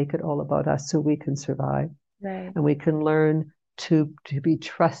world to make it all about us so we can survive. Right. And we can learn to be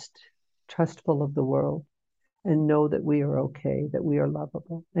trustful of the world and know that we are okay, that we are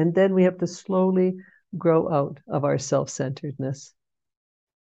lovable. And then we have to slowly grow out of our self-centeredness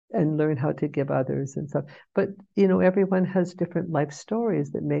and learn how to give others and stuff. But, everyone has different life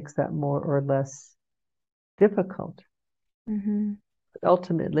stories that makes that more or less difficult. Mm-hmm.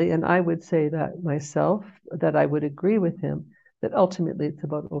 Ultimately, and I would say that myself, that I would agree with him, that ultimately it's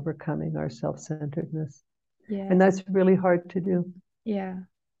about overcoming our self-centeredness. Yeah. And that's really hard to do. Yeah.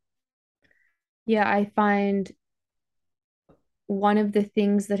 Yeah, I find one of the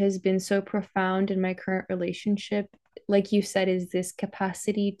things that has been so profound in my current relationship, like you said, is this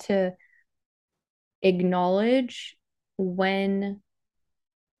capacity to acknowledge when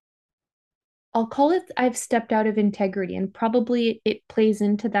I'll call it I've stepped out of integrity, and probably it plays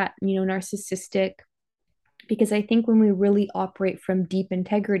into that, narcissistic, because I think when we really operate from deep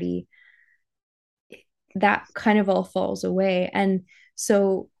integrity, that kind of all falls away. And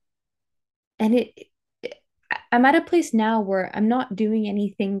so, and I'm at a place now where I'm not doing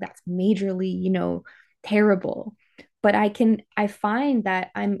anything that's majorly, terrible, but I find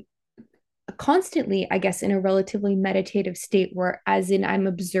that I'm constantly, I guess, in a relatively meditative state where, as in, I'm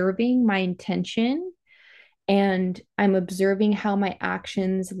observing my intention and I'm observing how my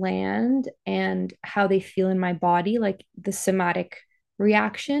actions land and how they feel in my body, like the somatic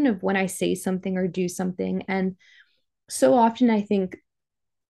reaction of when I say something or do something. And so often I think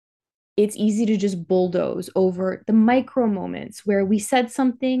it's easy to just bulldoze over the micro moments where we said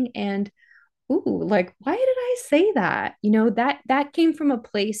something and, ooh, like, why did I say that? That came from a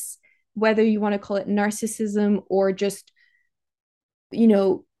place, whether you want to call it narcissism or just, you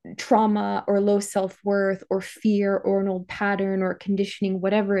know, trauma or low self-worth or fear or an old pattern or conditioning,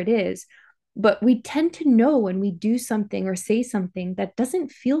 whatever it is. But we tend to know when we do something or say something that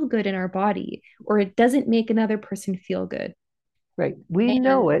doesn't feel good in our body, or it doesn't make another person feel good. Right. We And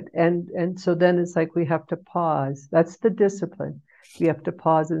know it. And so then it's like we have to pause. That's the discipline. We have to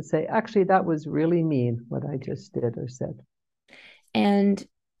pause and say, actually, that was really mean what I just did or said. and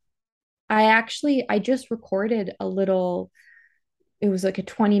I just recorded a little, it was like a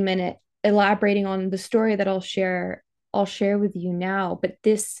 20-minute elaborating on the story that I'll share with you now. But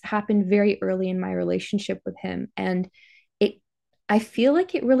this happened very early in my relationship with him, and it I feel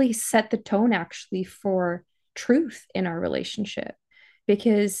like it really set the tone actually for truth in our relationship,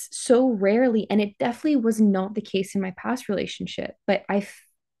 because so rarely, and it definitely was not the case in my past relationship, but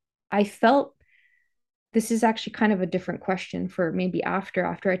I felt, this is actually kind of a different question for maybe after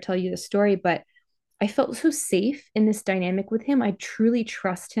I tell you the story, but I felt so safe in this dynamic with him. I truly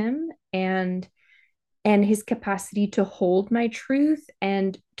trust him, and his capacity to hold my truth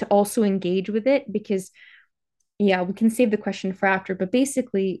and to also engage with it, because yeah, we can save the question for after, but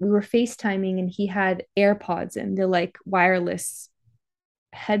basically we were FaceTiming and he had AirPods in, the like wireless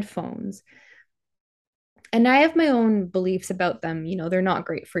headphones. And I have my own beliefs about them. They're not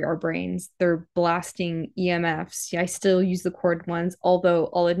great for our brains. They're blasting EMFs. I still use the cord ones,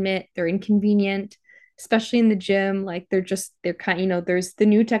 although I'll admit they're inconvenient, especially in the gym. Like they're kind, there's the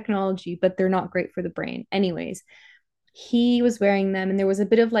new technology, but they're not great for the brain. Anyways, he was wearing them and there was a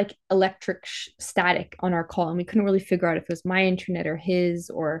bit of like electric static on our call, and we couldn't really figure out if it was my internet or his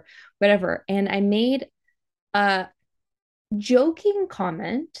or whatever. And I made a joking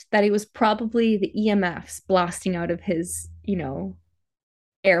comment that it was probably the EMFs blasting out of his,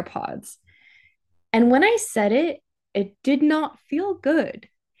 AirPods. And when I said it, it did not feel good.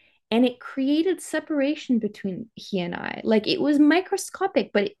 And it created separation between he and I. Like it was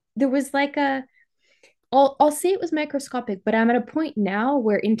microscopic, but there was like I'll say it was microscopic, but I'm at a point now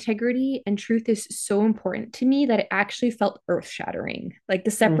where integrity and truth is so important to me that it actually felt earth shattering. Like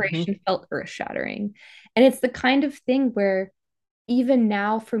the Mm-hmm. separation felt earth shattering. And it's the kind of thing where even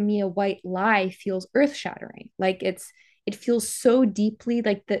now for me a white lie feels earth shattering. Like it feels so deeply,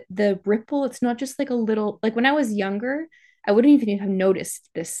 like the ripple, it's not just like a little, like when I was younger I wouldn't even have noticed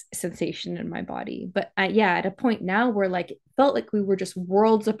this sensation in my body. But yeah, at a point now where like it felt like we were just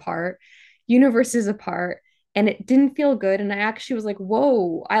worlds apart, universes apart, and it didn't feel good. And I actually was like,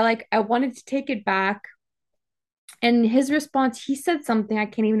 whoa, I wanted to take it back. And his response, he said something I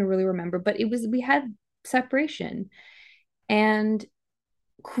can't even really remember, but it was, we had separation. And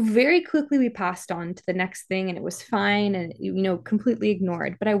very quickly we passed on to the next thing and it was fine and completely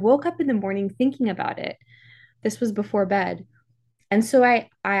ignored. But I woke up in the morning thinking about it. This was before bed. And so I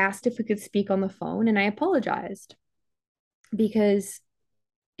asked if we could speak on the phone, and I apologized because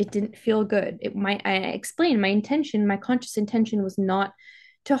it didn't feel good. I explained my intention, my conscious intention was not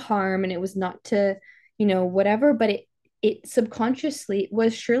to harm, and it was not to, whatever, but it subconsciously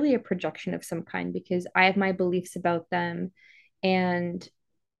was surely a projection of some kind, because I have my beliefs about them. And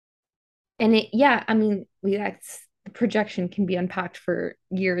And yeah, I mean, that's the projection can be unpacked for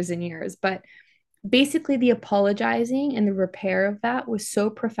years and years, but basically the apologizing and the repair of that was so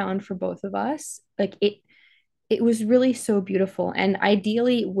profound for both of us. Like it was really so beautiful. And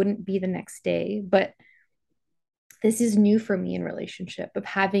ideally it wouldn't be the next day, but this is new for me in relationship of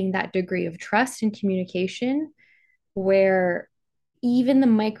having that degree of trust and communication where even the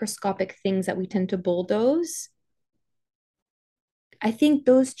microscopic things that we tend to bulldoze, I think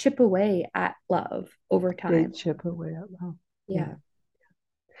those chip away at love over They time. chip away at love. Yeah.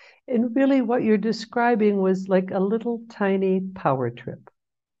 And really, what you're describing was like a little tiny power trip.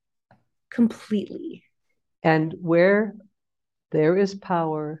 Completely. And where there is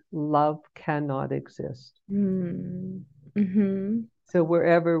power, love cannot exist. Mm-hmm. So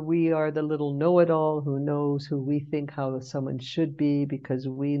wherever we are the little know-it-all who knows who we think how someone should be because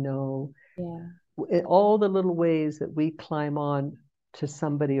we know, Yeah. all the little ways that we climb on to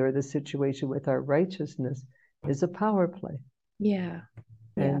somebody or the situation with our righteousness is a power play. Yeah.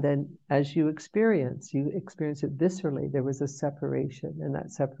 Yeah. And then as you experience it viscerally. There was a separation, and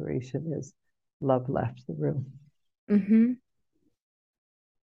that separation is love left the room. Mm-hmm.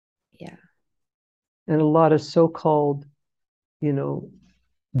 Yeah. And a lot of so-called, you know,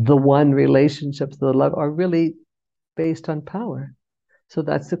 the one relationships, the love, are really based on power. So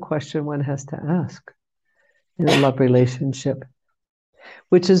that's the question one has to ask in a love relationship,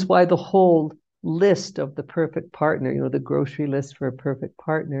 which is why the whole list of the perfect partner, the grocery list for a perfect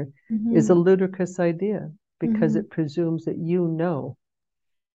partner, is a ludicrous idea because it presumes that you know,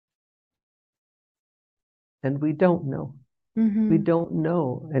 and we don't know. We don't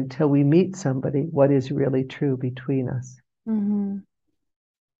know until we meet somebody what is really true between us.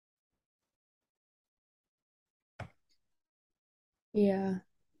 Yeah.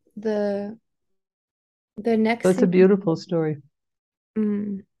 The next So it's a thing, beautiful story.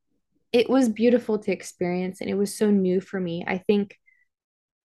 mm, it was beautiful to experience and it was so new for me. I think,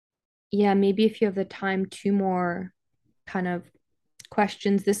 yeah, maybe if you have the time, two more kind of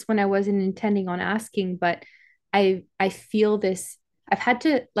questions. This one I wasn't intending on asking, but I feel this. I've had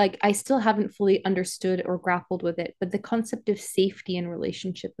to like I still haven't fully understood or grappled with it, but the concept of safety in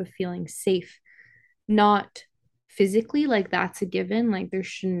relationship, of feeling safe, not physically, like that's a given. Like there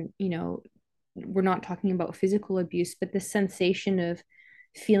shouldn't, we're not talking about physical abuse, but the sensation of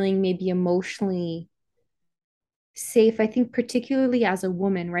feeling maybe emotionally safe. I think particularly as a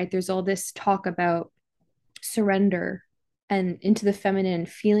woman, right? There's all this talk about surrender and into the feminine,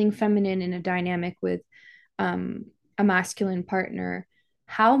 feeling feminine in a dynamic with um, a masculine partner.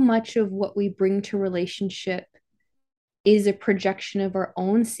 How much of what we bring to relationship is a projection of our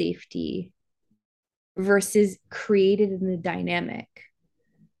own safety versus created in the dynamic?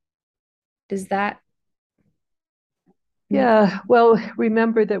 Does that make Yeah, well,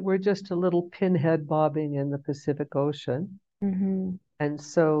 remember that we're just a little pinhead bobbing in the Pacific Ocean. mm-hmm. And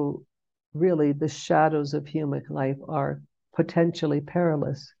so, really, the shadows of human life are potentially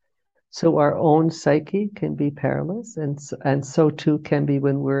perilous. So, our own psyche can be perilous, and so too can be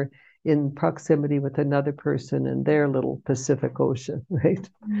when we're in proximity with another person in their little Pacific Ocean, right?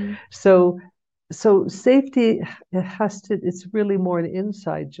 Mm-hmm. So, so safety it's really more an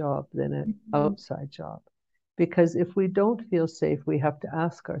inside job than an Mm-hmm. outside job. Because if we don't feel safe, we have to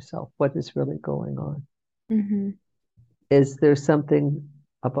ask ourselves what is really going on. Mm-hmm. Is there something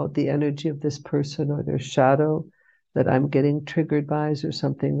about the energy of this person or their shadow that I'm getting triggered by? Is there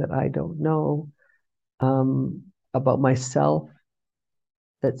something that I don't know about myself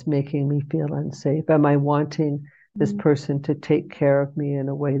that's making me feel unsafe? Am I wanting this person to take care of me in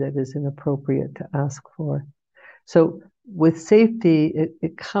a way that is inappropriate to ask for? So with safety,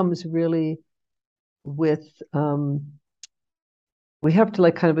 it comes really with, we have to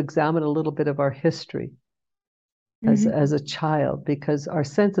like kind of examine a little bit of our history as a child, because our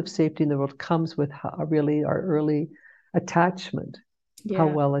sense of safety in the world comes with really our early attachment, how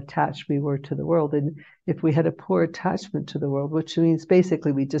Yeah. well attached we were to the world. And if we had a poor attachment to the world, which means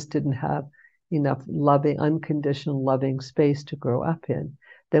basically we just didn't have enough loving, unconditional loving space to grow up in,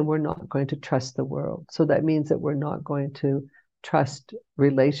 then we're not going to trust the world. So that means that we're not going to trust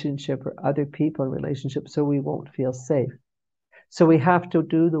relationship or other people in relationships, so we won't feel safe. So we have to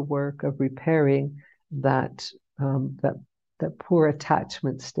do the work of repairing that that poor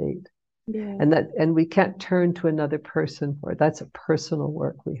attachment state, Yeah. and we can't turn to another person for it. That's a personal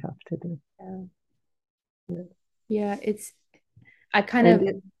work we have to do. Yeah. Yeah. I kind And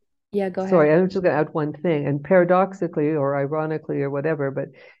of, yeah, go ahead. sorry, I'm just going to add one thing. And paradoxically, or ironically, or whatever, but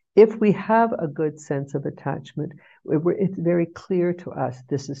if we have a good sense of attachment, it's very clear to us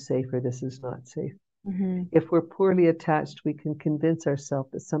this is safe or this is not safe. Mm-hmm. If we're poorly attached, we can convince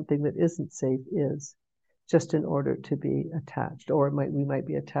ourselves that something that isn't safe is, just in order to be attached, or we might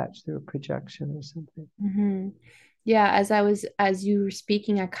be attached through a projection or something. Mm-hmm. Yeah, as you were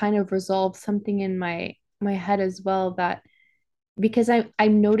speaking, I kind of resolved something in my head as well, that because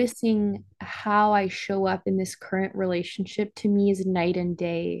I'm noticing how I show up in this current relationship to me is night and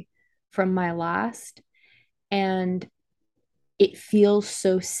day from my last. And it feels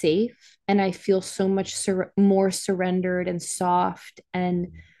so safe, and I feel so much more surrendered and soft.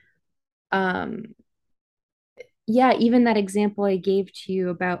 And um yeah, even that example I gave to you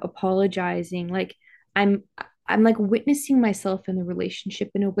about apologizing, like I'm I'm like witnessing myself in the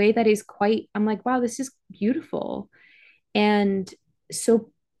relationship in a way that is quite, I'm like, wow, this is beautiful. And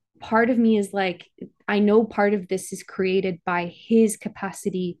so part of me is like, I know part of this is created by his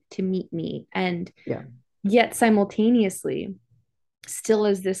capacity to meet me. And Yeah. yet simultaneously, still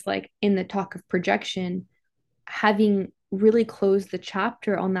as this, like in the talk of projection, having really closed the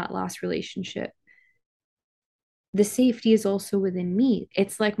chapter on that last relationship, the safety is also within me.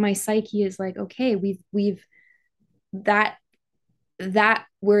 It's like my psyche is like, okay, we've that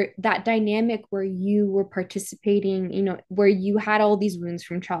where that dynamic where you were participating, where you had all these wounds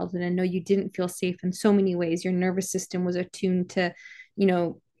from childhood and know you didn't feel safe in so many ways. Your nervous system was attuned to, you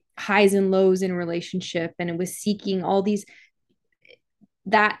know, highs and lows in relationship, and it was seeking all these,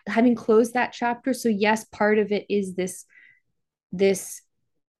 that having closed that chapter. So yes, part of it is this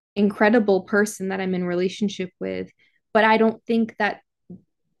incredible person that I'm in relationship with, but I don't think that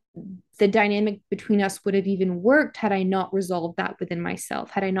the dynamic between us would have even worked had I not resolved that within myself,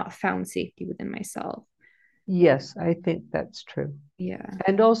 had I not found safety within myself. Yes, I think that's true. Yeah.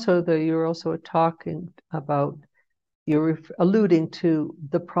 And also, you're also talking about, you're alluding to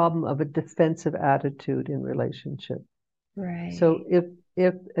the problem of a defensive attitude in relationship. So Right.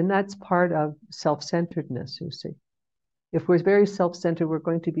 and that's part of self-centeredness, you see. If we're very self-centered, we're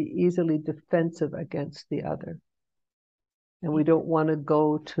going to be easily defensive against the other. And we don't want to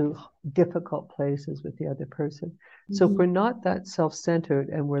go to difficult places with the other person. So if Mm-hmm. we're not that self-centered,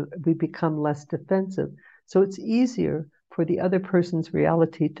 and we become less defensive, so it's easier for the other person's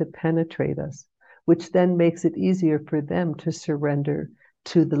reality to penetrate us, which then makes it easier for them to surrender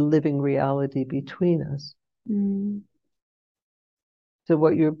to the living reality between us. Mm. So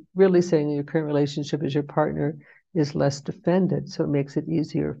what you're really saying in your current relationship is your partner is less defended, so it makes it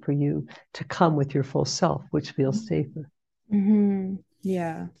easier for you to come with your full self, which feels safer. Mm-hmm.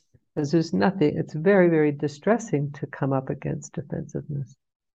 Yeah. Because there's nothing, it's very, very distressing to come up against defensiveness.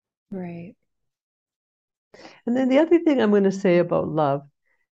 Right. And then the other thing I'm going to say about love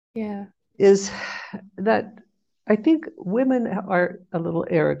Yeah. is that I think women are a little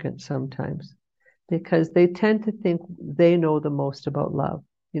arrogant sometimes, because they tend to think they know the most about love.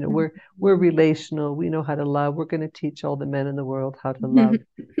 We're relational, we know how to love, we're going to teach all the men in the world how to love.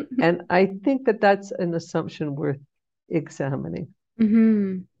 And I think that that's an assumption worth examining,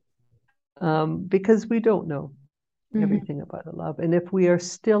 Mm-hmm. because we don't know Mm-hmm. everything about a love. And if we are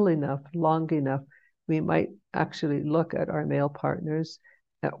still enough, long enough, we might actually look at our male partners,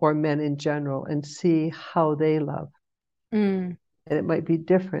 or men in general, and see how they love. Mm. And it might be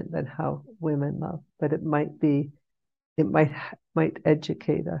different than how women love, but it might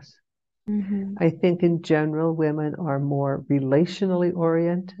educate us. Mm-hmm. I think in general, women are more relationally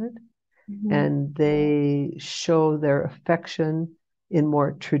oriented, Mm-hmm. and they show their affection in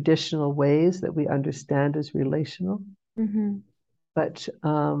more traditional ways that we understand as relational. Mm-hmm. But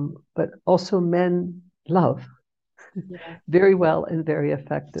also men love Yeah. very well and very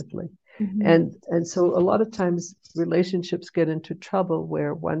effectively. Mm-hmm. And so a lot of times relationships get into trouble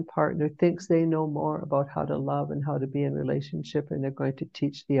where one partner thinks they know more about how to love and how to be in relationship, and they're going to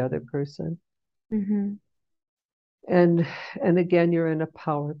teach the other person. Mm-hmm. And and again, you're in a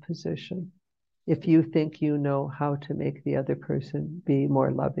power position if you think you know how to make the other person be more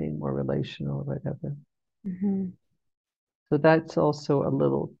loving, more relational, whatever. Mm-hmm. So that's also a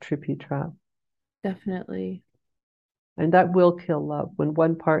little trippy trap. Definitely. And that will kill love when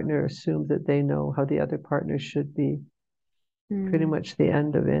one partner assumes that they know how the other partner should be. Pretty Mm. much the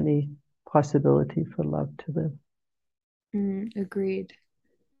end of any possibility for love to live. Agreed.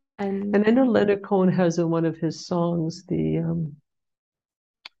 And And I know Leonard Cohen has in one of his songs the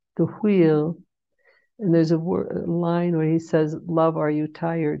wheel, and there's a line where he says, "Love, are you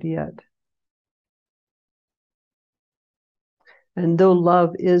tired yet?" And though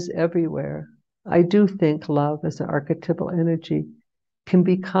love is everywhere, I do think love as an archetypal energy can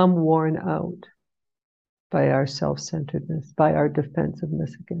become worn out by our self-centeredness, by our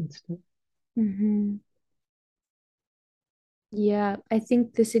defensiveness against it. yeah, I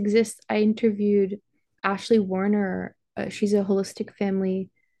think this exists. I interviewed Ashley Warner, she's a holistic family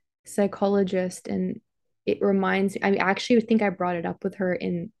psychologist, and it reminds, I actually think I brought it up with her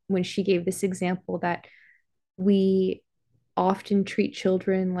in when she gave this example that we often treat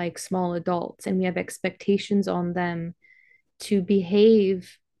children like small adults and we have expectations on them to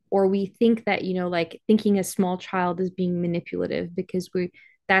behave, or we think that, like thinking a small child is being manipulative because we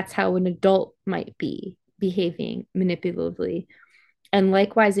that's how an adult might be behaving manipulatively. And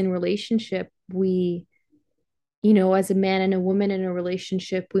likewise in relationship, we, as a man and a woman in a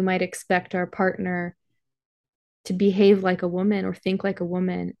relationship, we might expect our partner to behave like a woman or think like a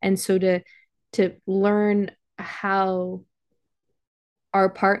woman. And so to learn how our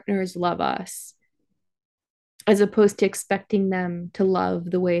partners love us as opposed to expecting them to love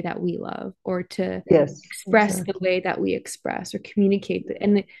the way that we love or to Yes, express the exactly. way that we express or communicate.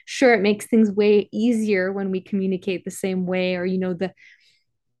 And sure, it makes things way easier when we communicate the same way, or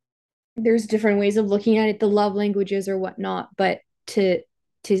there's different ways of looking at it, the love languages or whatnot, but to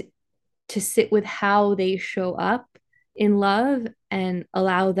to to sit with how they show up in love and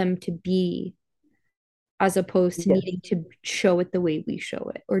allow them to be, as opposed to Yes, needing to show it the way we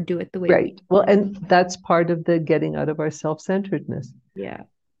show it or do it the way we. right. Well, and that's part of the getting out of our self-centeredness. Yeah.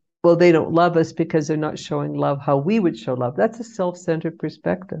 Well, they don't love us because they're not showing love how we would show love. That's a self-centered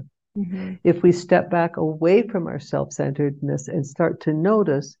perspective. Mm-hmm. If we step back away from our self-centeredness and start to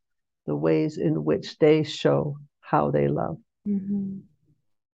notice the ways in which they show how they love, Mm-hmm.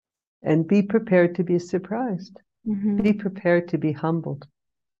 and be prepared to be surprised, Mm-hmm. be prepared to be humbled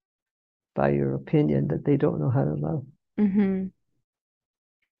by your opinion that they don't know how to love. Mm-hmm.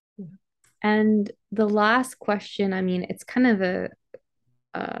 And the last question, I mean, it's kind of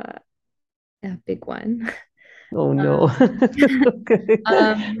uh, a big one. Oh no. Okay.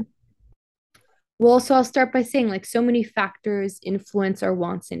 um, well, so I'll start by saying, like, so many factors influence our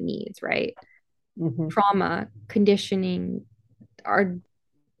wants and needs, right? Mm-hmm. Trauma, conditioning, our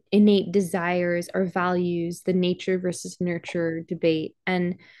innate desires, our values, the nature versus nurture debate.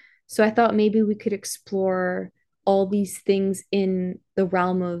 And so I thought maybe we could explore all these things in the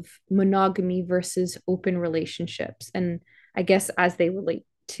realm of monogamy versus open relationships. And I guess as they relate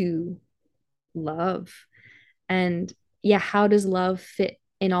to love. And yeah, how does love fit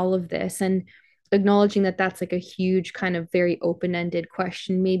in all of this? And acknowledging that that's like a huge kind of very open-ended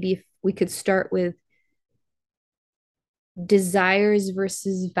question. Maybe if we could start with desires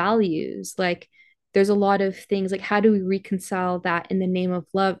versus values. Like there's a lot of things, like how do we reconcile that in the name of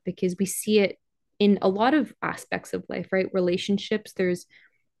love? Because we see it in a lot of aspects of life, right? Relationships, there's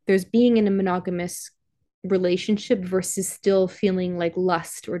being in a monogamous relationship versus still feeling like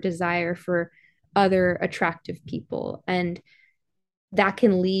lust or desire for other attractive people. And that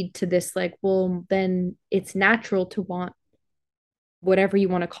can lead to this, like, well, then it's natural to want whatever you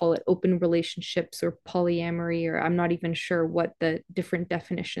want to call it, open relationships or polyamory, or I'm not even sure what the different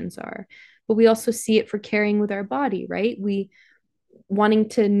definitions are. But we also see it for caring with our body, right? We wanting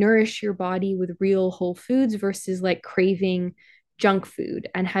to nourish your body with real whole foods versus like craving junk food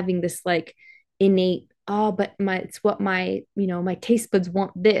and having this like innate, oh, but my it's what my, my taste buds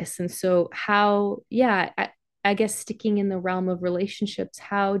want this. And so how, yeah, I guess sticking in the realm of relationships,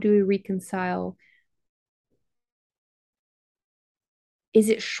 how do we reconcile, is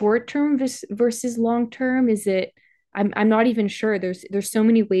it short term versus long term? Is it, I'm not even sure. There's so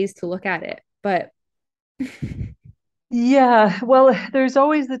many ways to look at it, but Yeah, well, there's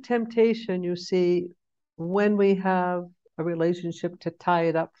always the temptation, you see, when we have a relationship to tie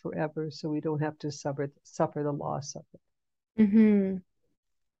it up forever so we don't have to suffer the loss of it. mm-hmm,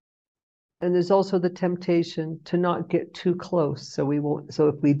 And there's also the temptation to not get too close so we won't, so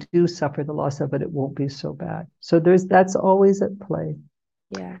if we do suffer the loss of it, it won't be so bad. So that's always at play.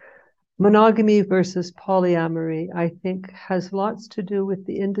 yeah, Monogamy versus polyamory, I think, has lots to do with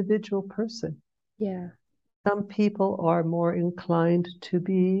the individual person. yeah, Some people are more inclined to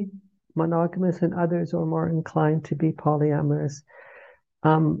be monogamous and others are more inclined to be polyamorous.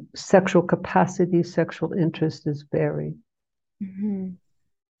 Sexual capacity, sexual interest is varied. mm-hmm,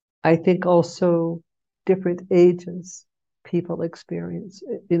 I think also different ages people experience,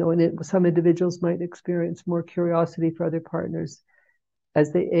 and some individuals might experience more curiosity for other partners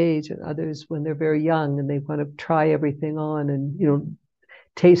as they age, and others when they're very young and they want to try everything on and,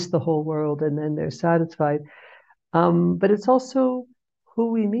 taste the whole world and then they're satisfied. But it's also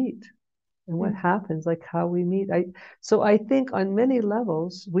who we meet and what happens, like how we meet. So I think on many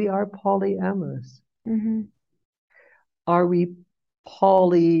levels we are polyamorous. mm-hmm, Are we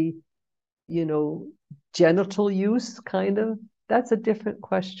poly, you know, genital use kind of? That's a different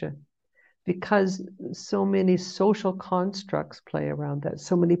question. because so many social constructs play around that,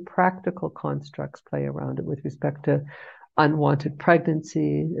 so many practical constructs play around it with respect to unwanted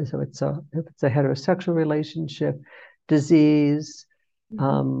pregnancy. So if it's a heterosexual relationship, disease,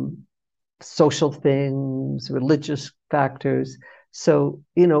 social things, religious factors. So,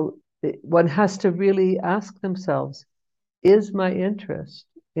 one has to really ask themselves, is my interest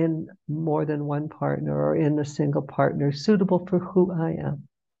in more than one partner or in a single partner suitable for who I am?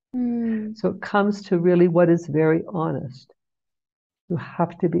 So it comes to really what is very honest. You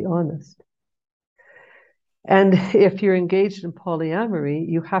have to be honest. And if you're engaged in polyamory,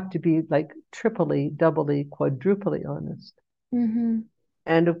 you have to be like triply, doubly, quadruply honest.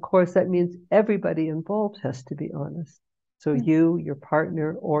 And of course, that means everybody involved has to be honest. So you, your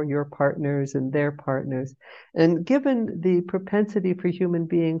partner, or your partners and their partners. And given the propensity for human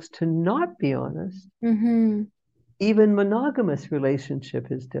beings to not be honest, even monogamous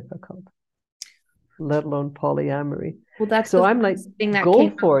relationship is difficult, let alone polyamory. Well, that's so the I'm like, thing that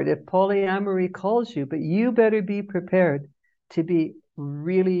go for it if polyamory calls you, but you better be prepared to be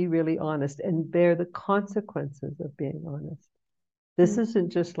really, really honest and bear the consequences of being honest. This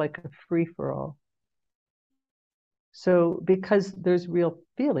isn't just like a free-for-all. So because there's real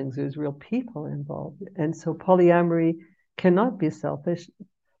feelings, there's real people involved. And so polyamory cannot be selfish.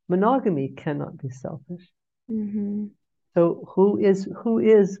 Monogamy cannot be selfish. So who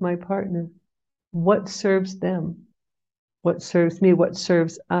is my partner? What serves them? What serves me? What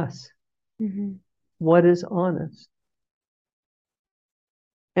serves us? What is honest?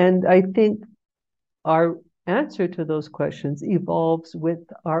 And I think our answer to those questions evolves with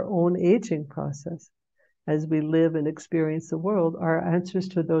our own aging process. As we live and experience the world, our answers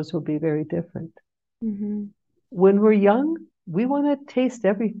to those will be very different. When we're young, we want to taste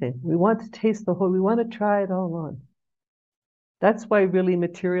everything. We want to taste the whole, we want to try it all on. That's why really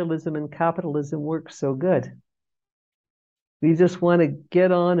materialism and capitalism work so good. We just want to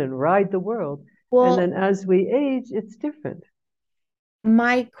get on and ride the world. Well, and then as we age, it's different.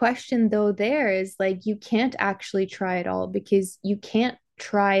 My question though there is like you can't actually try it all because you can't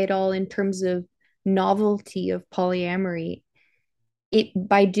try it all in terms of novelty of polyamory.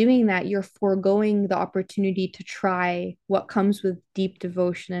 By doing that, you're foregoing the opportunity to try what comes with deep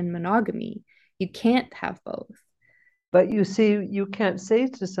devotion and monogamy. You can't have both. But you see, you can't say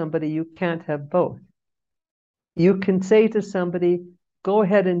to somebody, you can't have both. You can say to somebody, go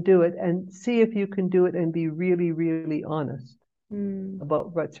ahead and do it and see if you can do it and be really, really honest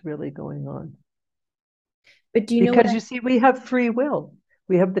about what's really going on. But do you know because you see, we have free will.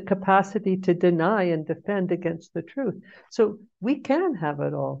 We have the capacity to deny and defend against the truth. So we can have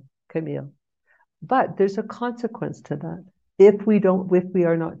it all, Camille. But there's a consequence to that. If we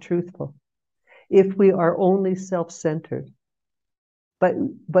are not truthful, if we are only self-centered. But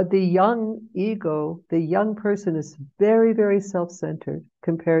the young ego, the young person is very, very self-centered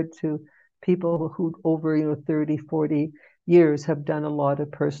compared to people who over 30, 40 years have done a lot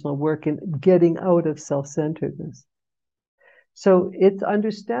of personal work in getting out of self-centeredness. So it's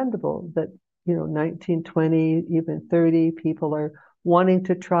understandable that 19, 20, even 30 people are wanting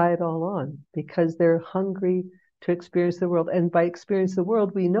to try it all on because they're hungry to experience the world. And by experience the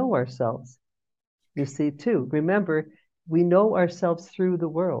world, we know ourselves. You see, too. Remember, we know ourselves through the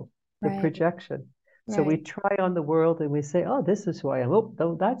world, the projection. So we try on the world and we say, oh, this is who I am. Oh,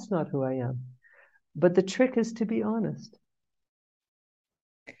 no, that's not who I am. But the trick is to be honest.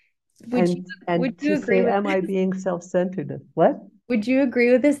 And to say, am I being self-centered? What? Would you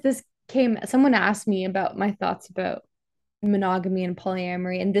agree with this? Someone asked me about my thoughts about monogamy and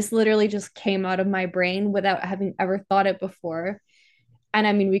polyamory, and this literally just came out of my brain without having ever thought it before. And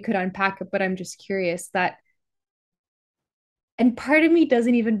I mean, we could unpack it, but I'm just curious that, and part of me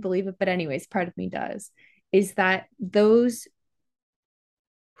doesn't even believe it, but anyways, part of me does, is that those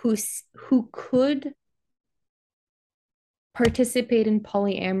who could participate in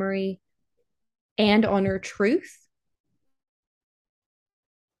polyamory and honor truth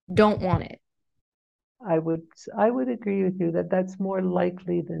don't want it. I would agree with you that that's more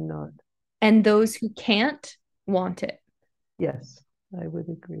likely than not. And those who can't want it. Yes, I would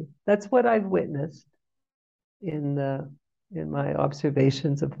agree. That's what I've witnessed in my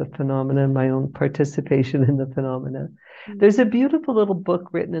observations of the phenomena, my own participation in the phenomena. There's a beautiful little book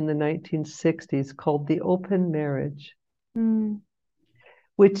written in the 1960s called The Open Marriage,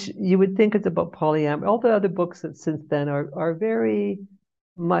 which you would think is about polyamory. All the other books that since then are very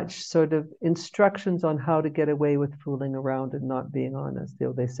much sort of instructions on how to get away with fooling around and not being honest.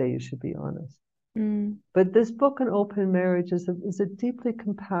 They say you should be honest. But this book on open marriage is a deeply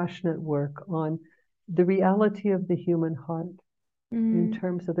compassionate work on the reality of the human heart in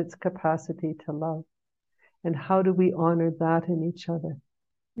terms of its capacity to love. And how do we honor that in each other?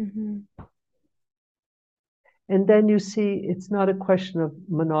 And then you see, it's not a question of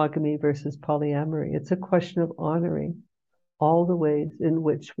monogamy versus polyamory. It's a question of honoring all the ways in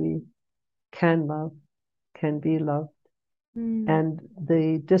which we can love, can be loved, and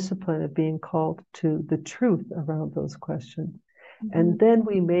the discipline of being called to the truth around those questions. And then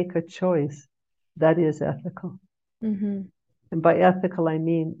we make a choice that is ethical. And by ethical, I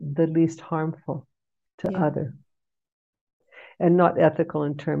mean the least harmful to other, and not ethical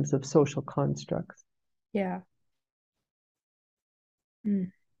in terms of social constructs. Yeah.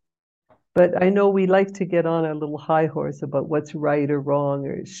 But I know we like to get on a little high horse about what's right or wrong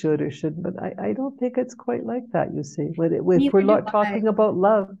or should or shouldn't, but I don't think it's quite like that, you see. If we're not talking about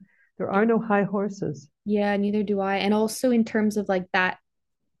love, there are no high horses. Yeah, neither do I. And also in terms of like that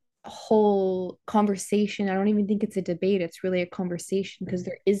whole conversation, I don't even think it's a debate. It's really a conversation because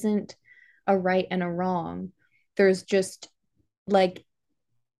there isn't a right and a wrong. There's just like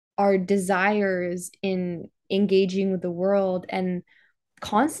our desires in engaging with the world and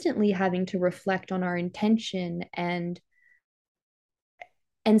constantly having to reflect on our intention and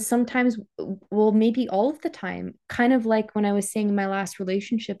sometimes, well, maybe all of the time, kind of like when I was saying in my last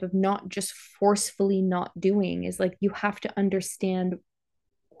relationship of not just forcefully not doing, is like you have to understand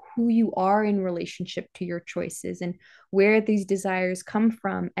who you are in relationship to your choices and where these desires come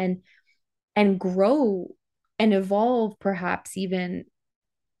from and grow and evolve perhaps even,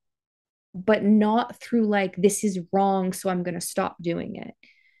 but not through like this is wrong so I'm going to stop doing it,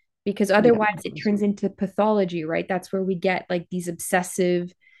 because otherwise it turns into pathology, right? That's where we get like these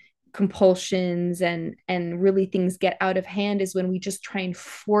obsessive compulsions and really things get out of hand, is when we just try and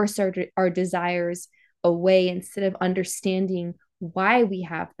force our desires away instead of understanding why we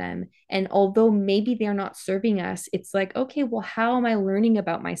have them. And although maybe they're not serving us, it's like, okay, well, how am I learning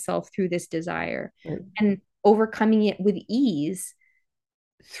about myself through this desire and overcoming it with ease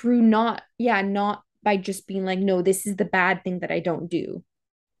through not by just being like, no, this is the bad thing that I don't do.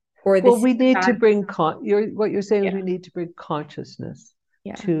 Or this, well, we need to bring what you're saying is we need to bring consciousness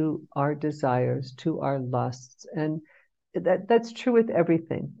to our desires, to our lusts. And that's true with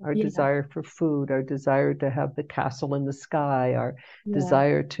everything. Our desire for food, our desire to have the castle in the sky, our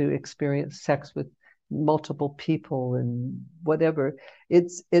desire to experience sex with multiple people and whatever.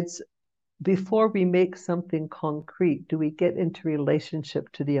 It's before we make something concrete, do we get into relationship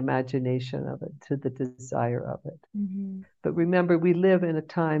to the imagination of it, to the desire of it? But remember, we live in a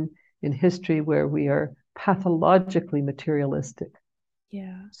time in history where we are pathologically materialistic.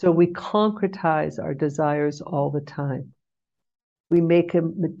 So we concretize our desires all the time. We make a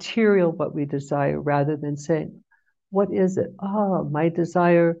material what we desire rather than saying, what is it? Oh, my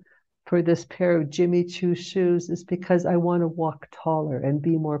desire for this pair of Jimmy Choo shoes is because I want to walk taller and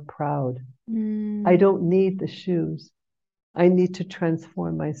be more proud. I don't need the shoes. I need to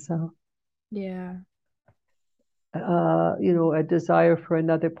transform myself. A desire for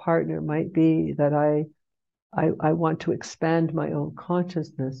another partner might be that I want to expand my own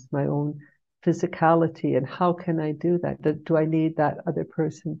consciousness, my own physicality. And how can I do that? Do I need that other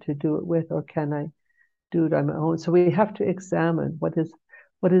person to do it with, or can I do it on my own? So we have to examine what is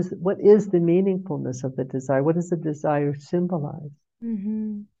the meaningfulness of the desire? What does the desire symbolize?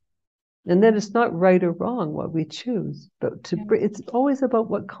 And then it's not right or wrong what we choose, but it's always about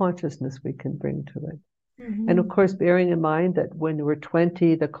what consciousness we can bring to it. And of course, bearing in mind that when we're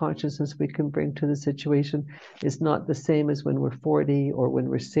 20, the consciousness we can bring to the situation is not the same as when we're 40 or when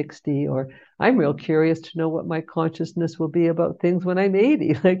we're 60. Or I'm real curious to know what my consciousness will be about things when I'm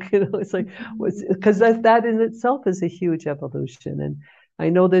 80. It's like, because that in itself is a huge evolution. And I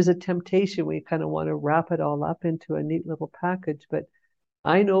know there's a temptation. We kind of want to wrap it all up into a neat little package. But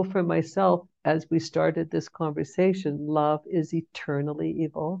I know for myself, as we started this conversation, love is eternally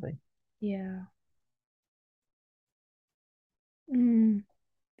evolving.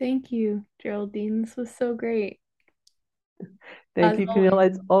 Thank you, Geraldine. This was so great. Thank you, Camilla.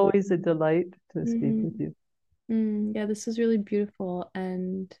 It's always a delight to speak with you. Yeah, this was really beautiful.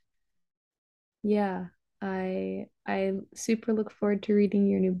 And yeah, I super look forward to reading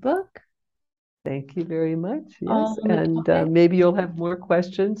your new book. Thank you very much. Yes, and maybe you'll have more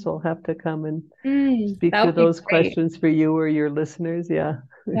questions. I'll have to come and speak to those questions for you or your listeners. Yeah,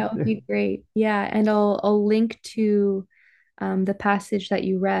 that would be great. Yeah, and I'll link to the passage that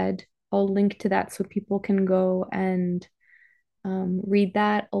you read. I'll link to that so people can go and read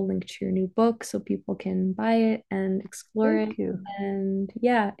that. I'll link to your new book so people can buy it and explore it. Thank you. And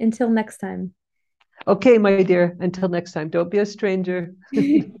yeah, until next time. Okay, my dear. Until next time. Don't be a stranger.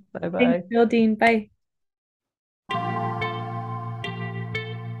 Bye-bye. Thanks, Geraldine. Bye.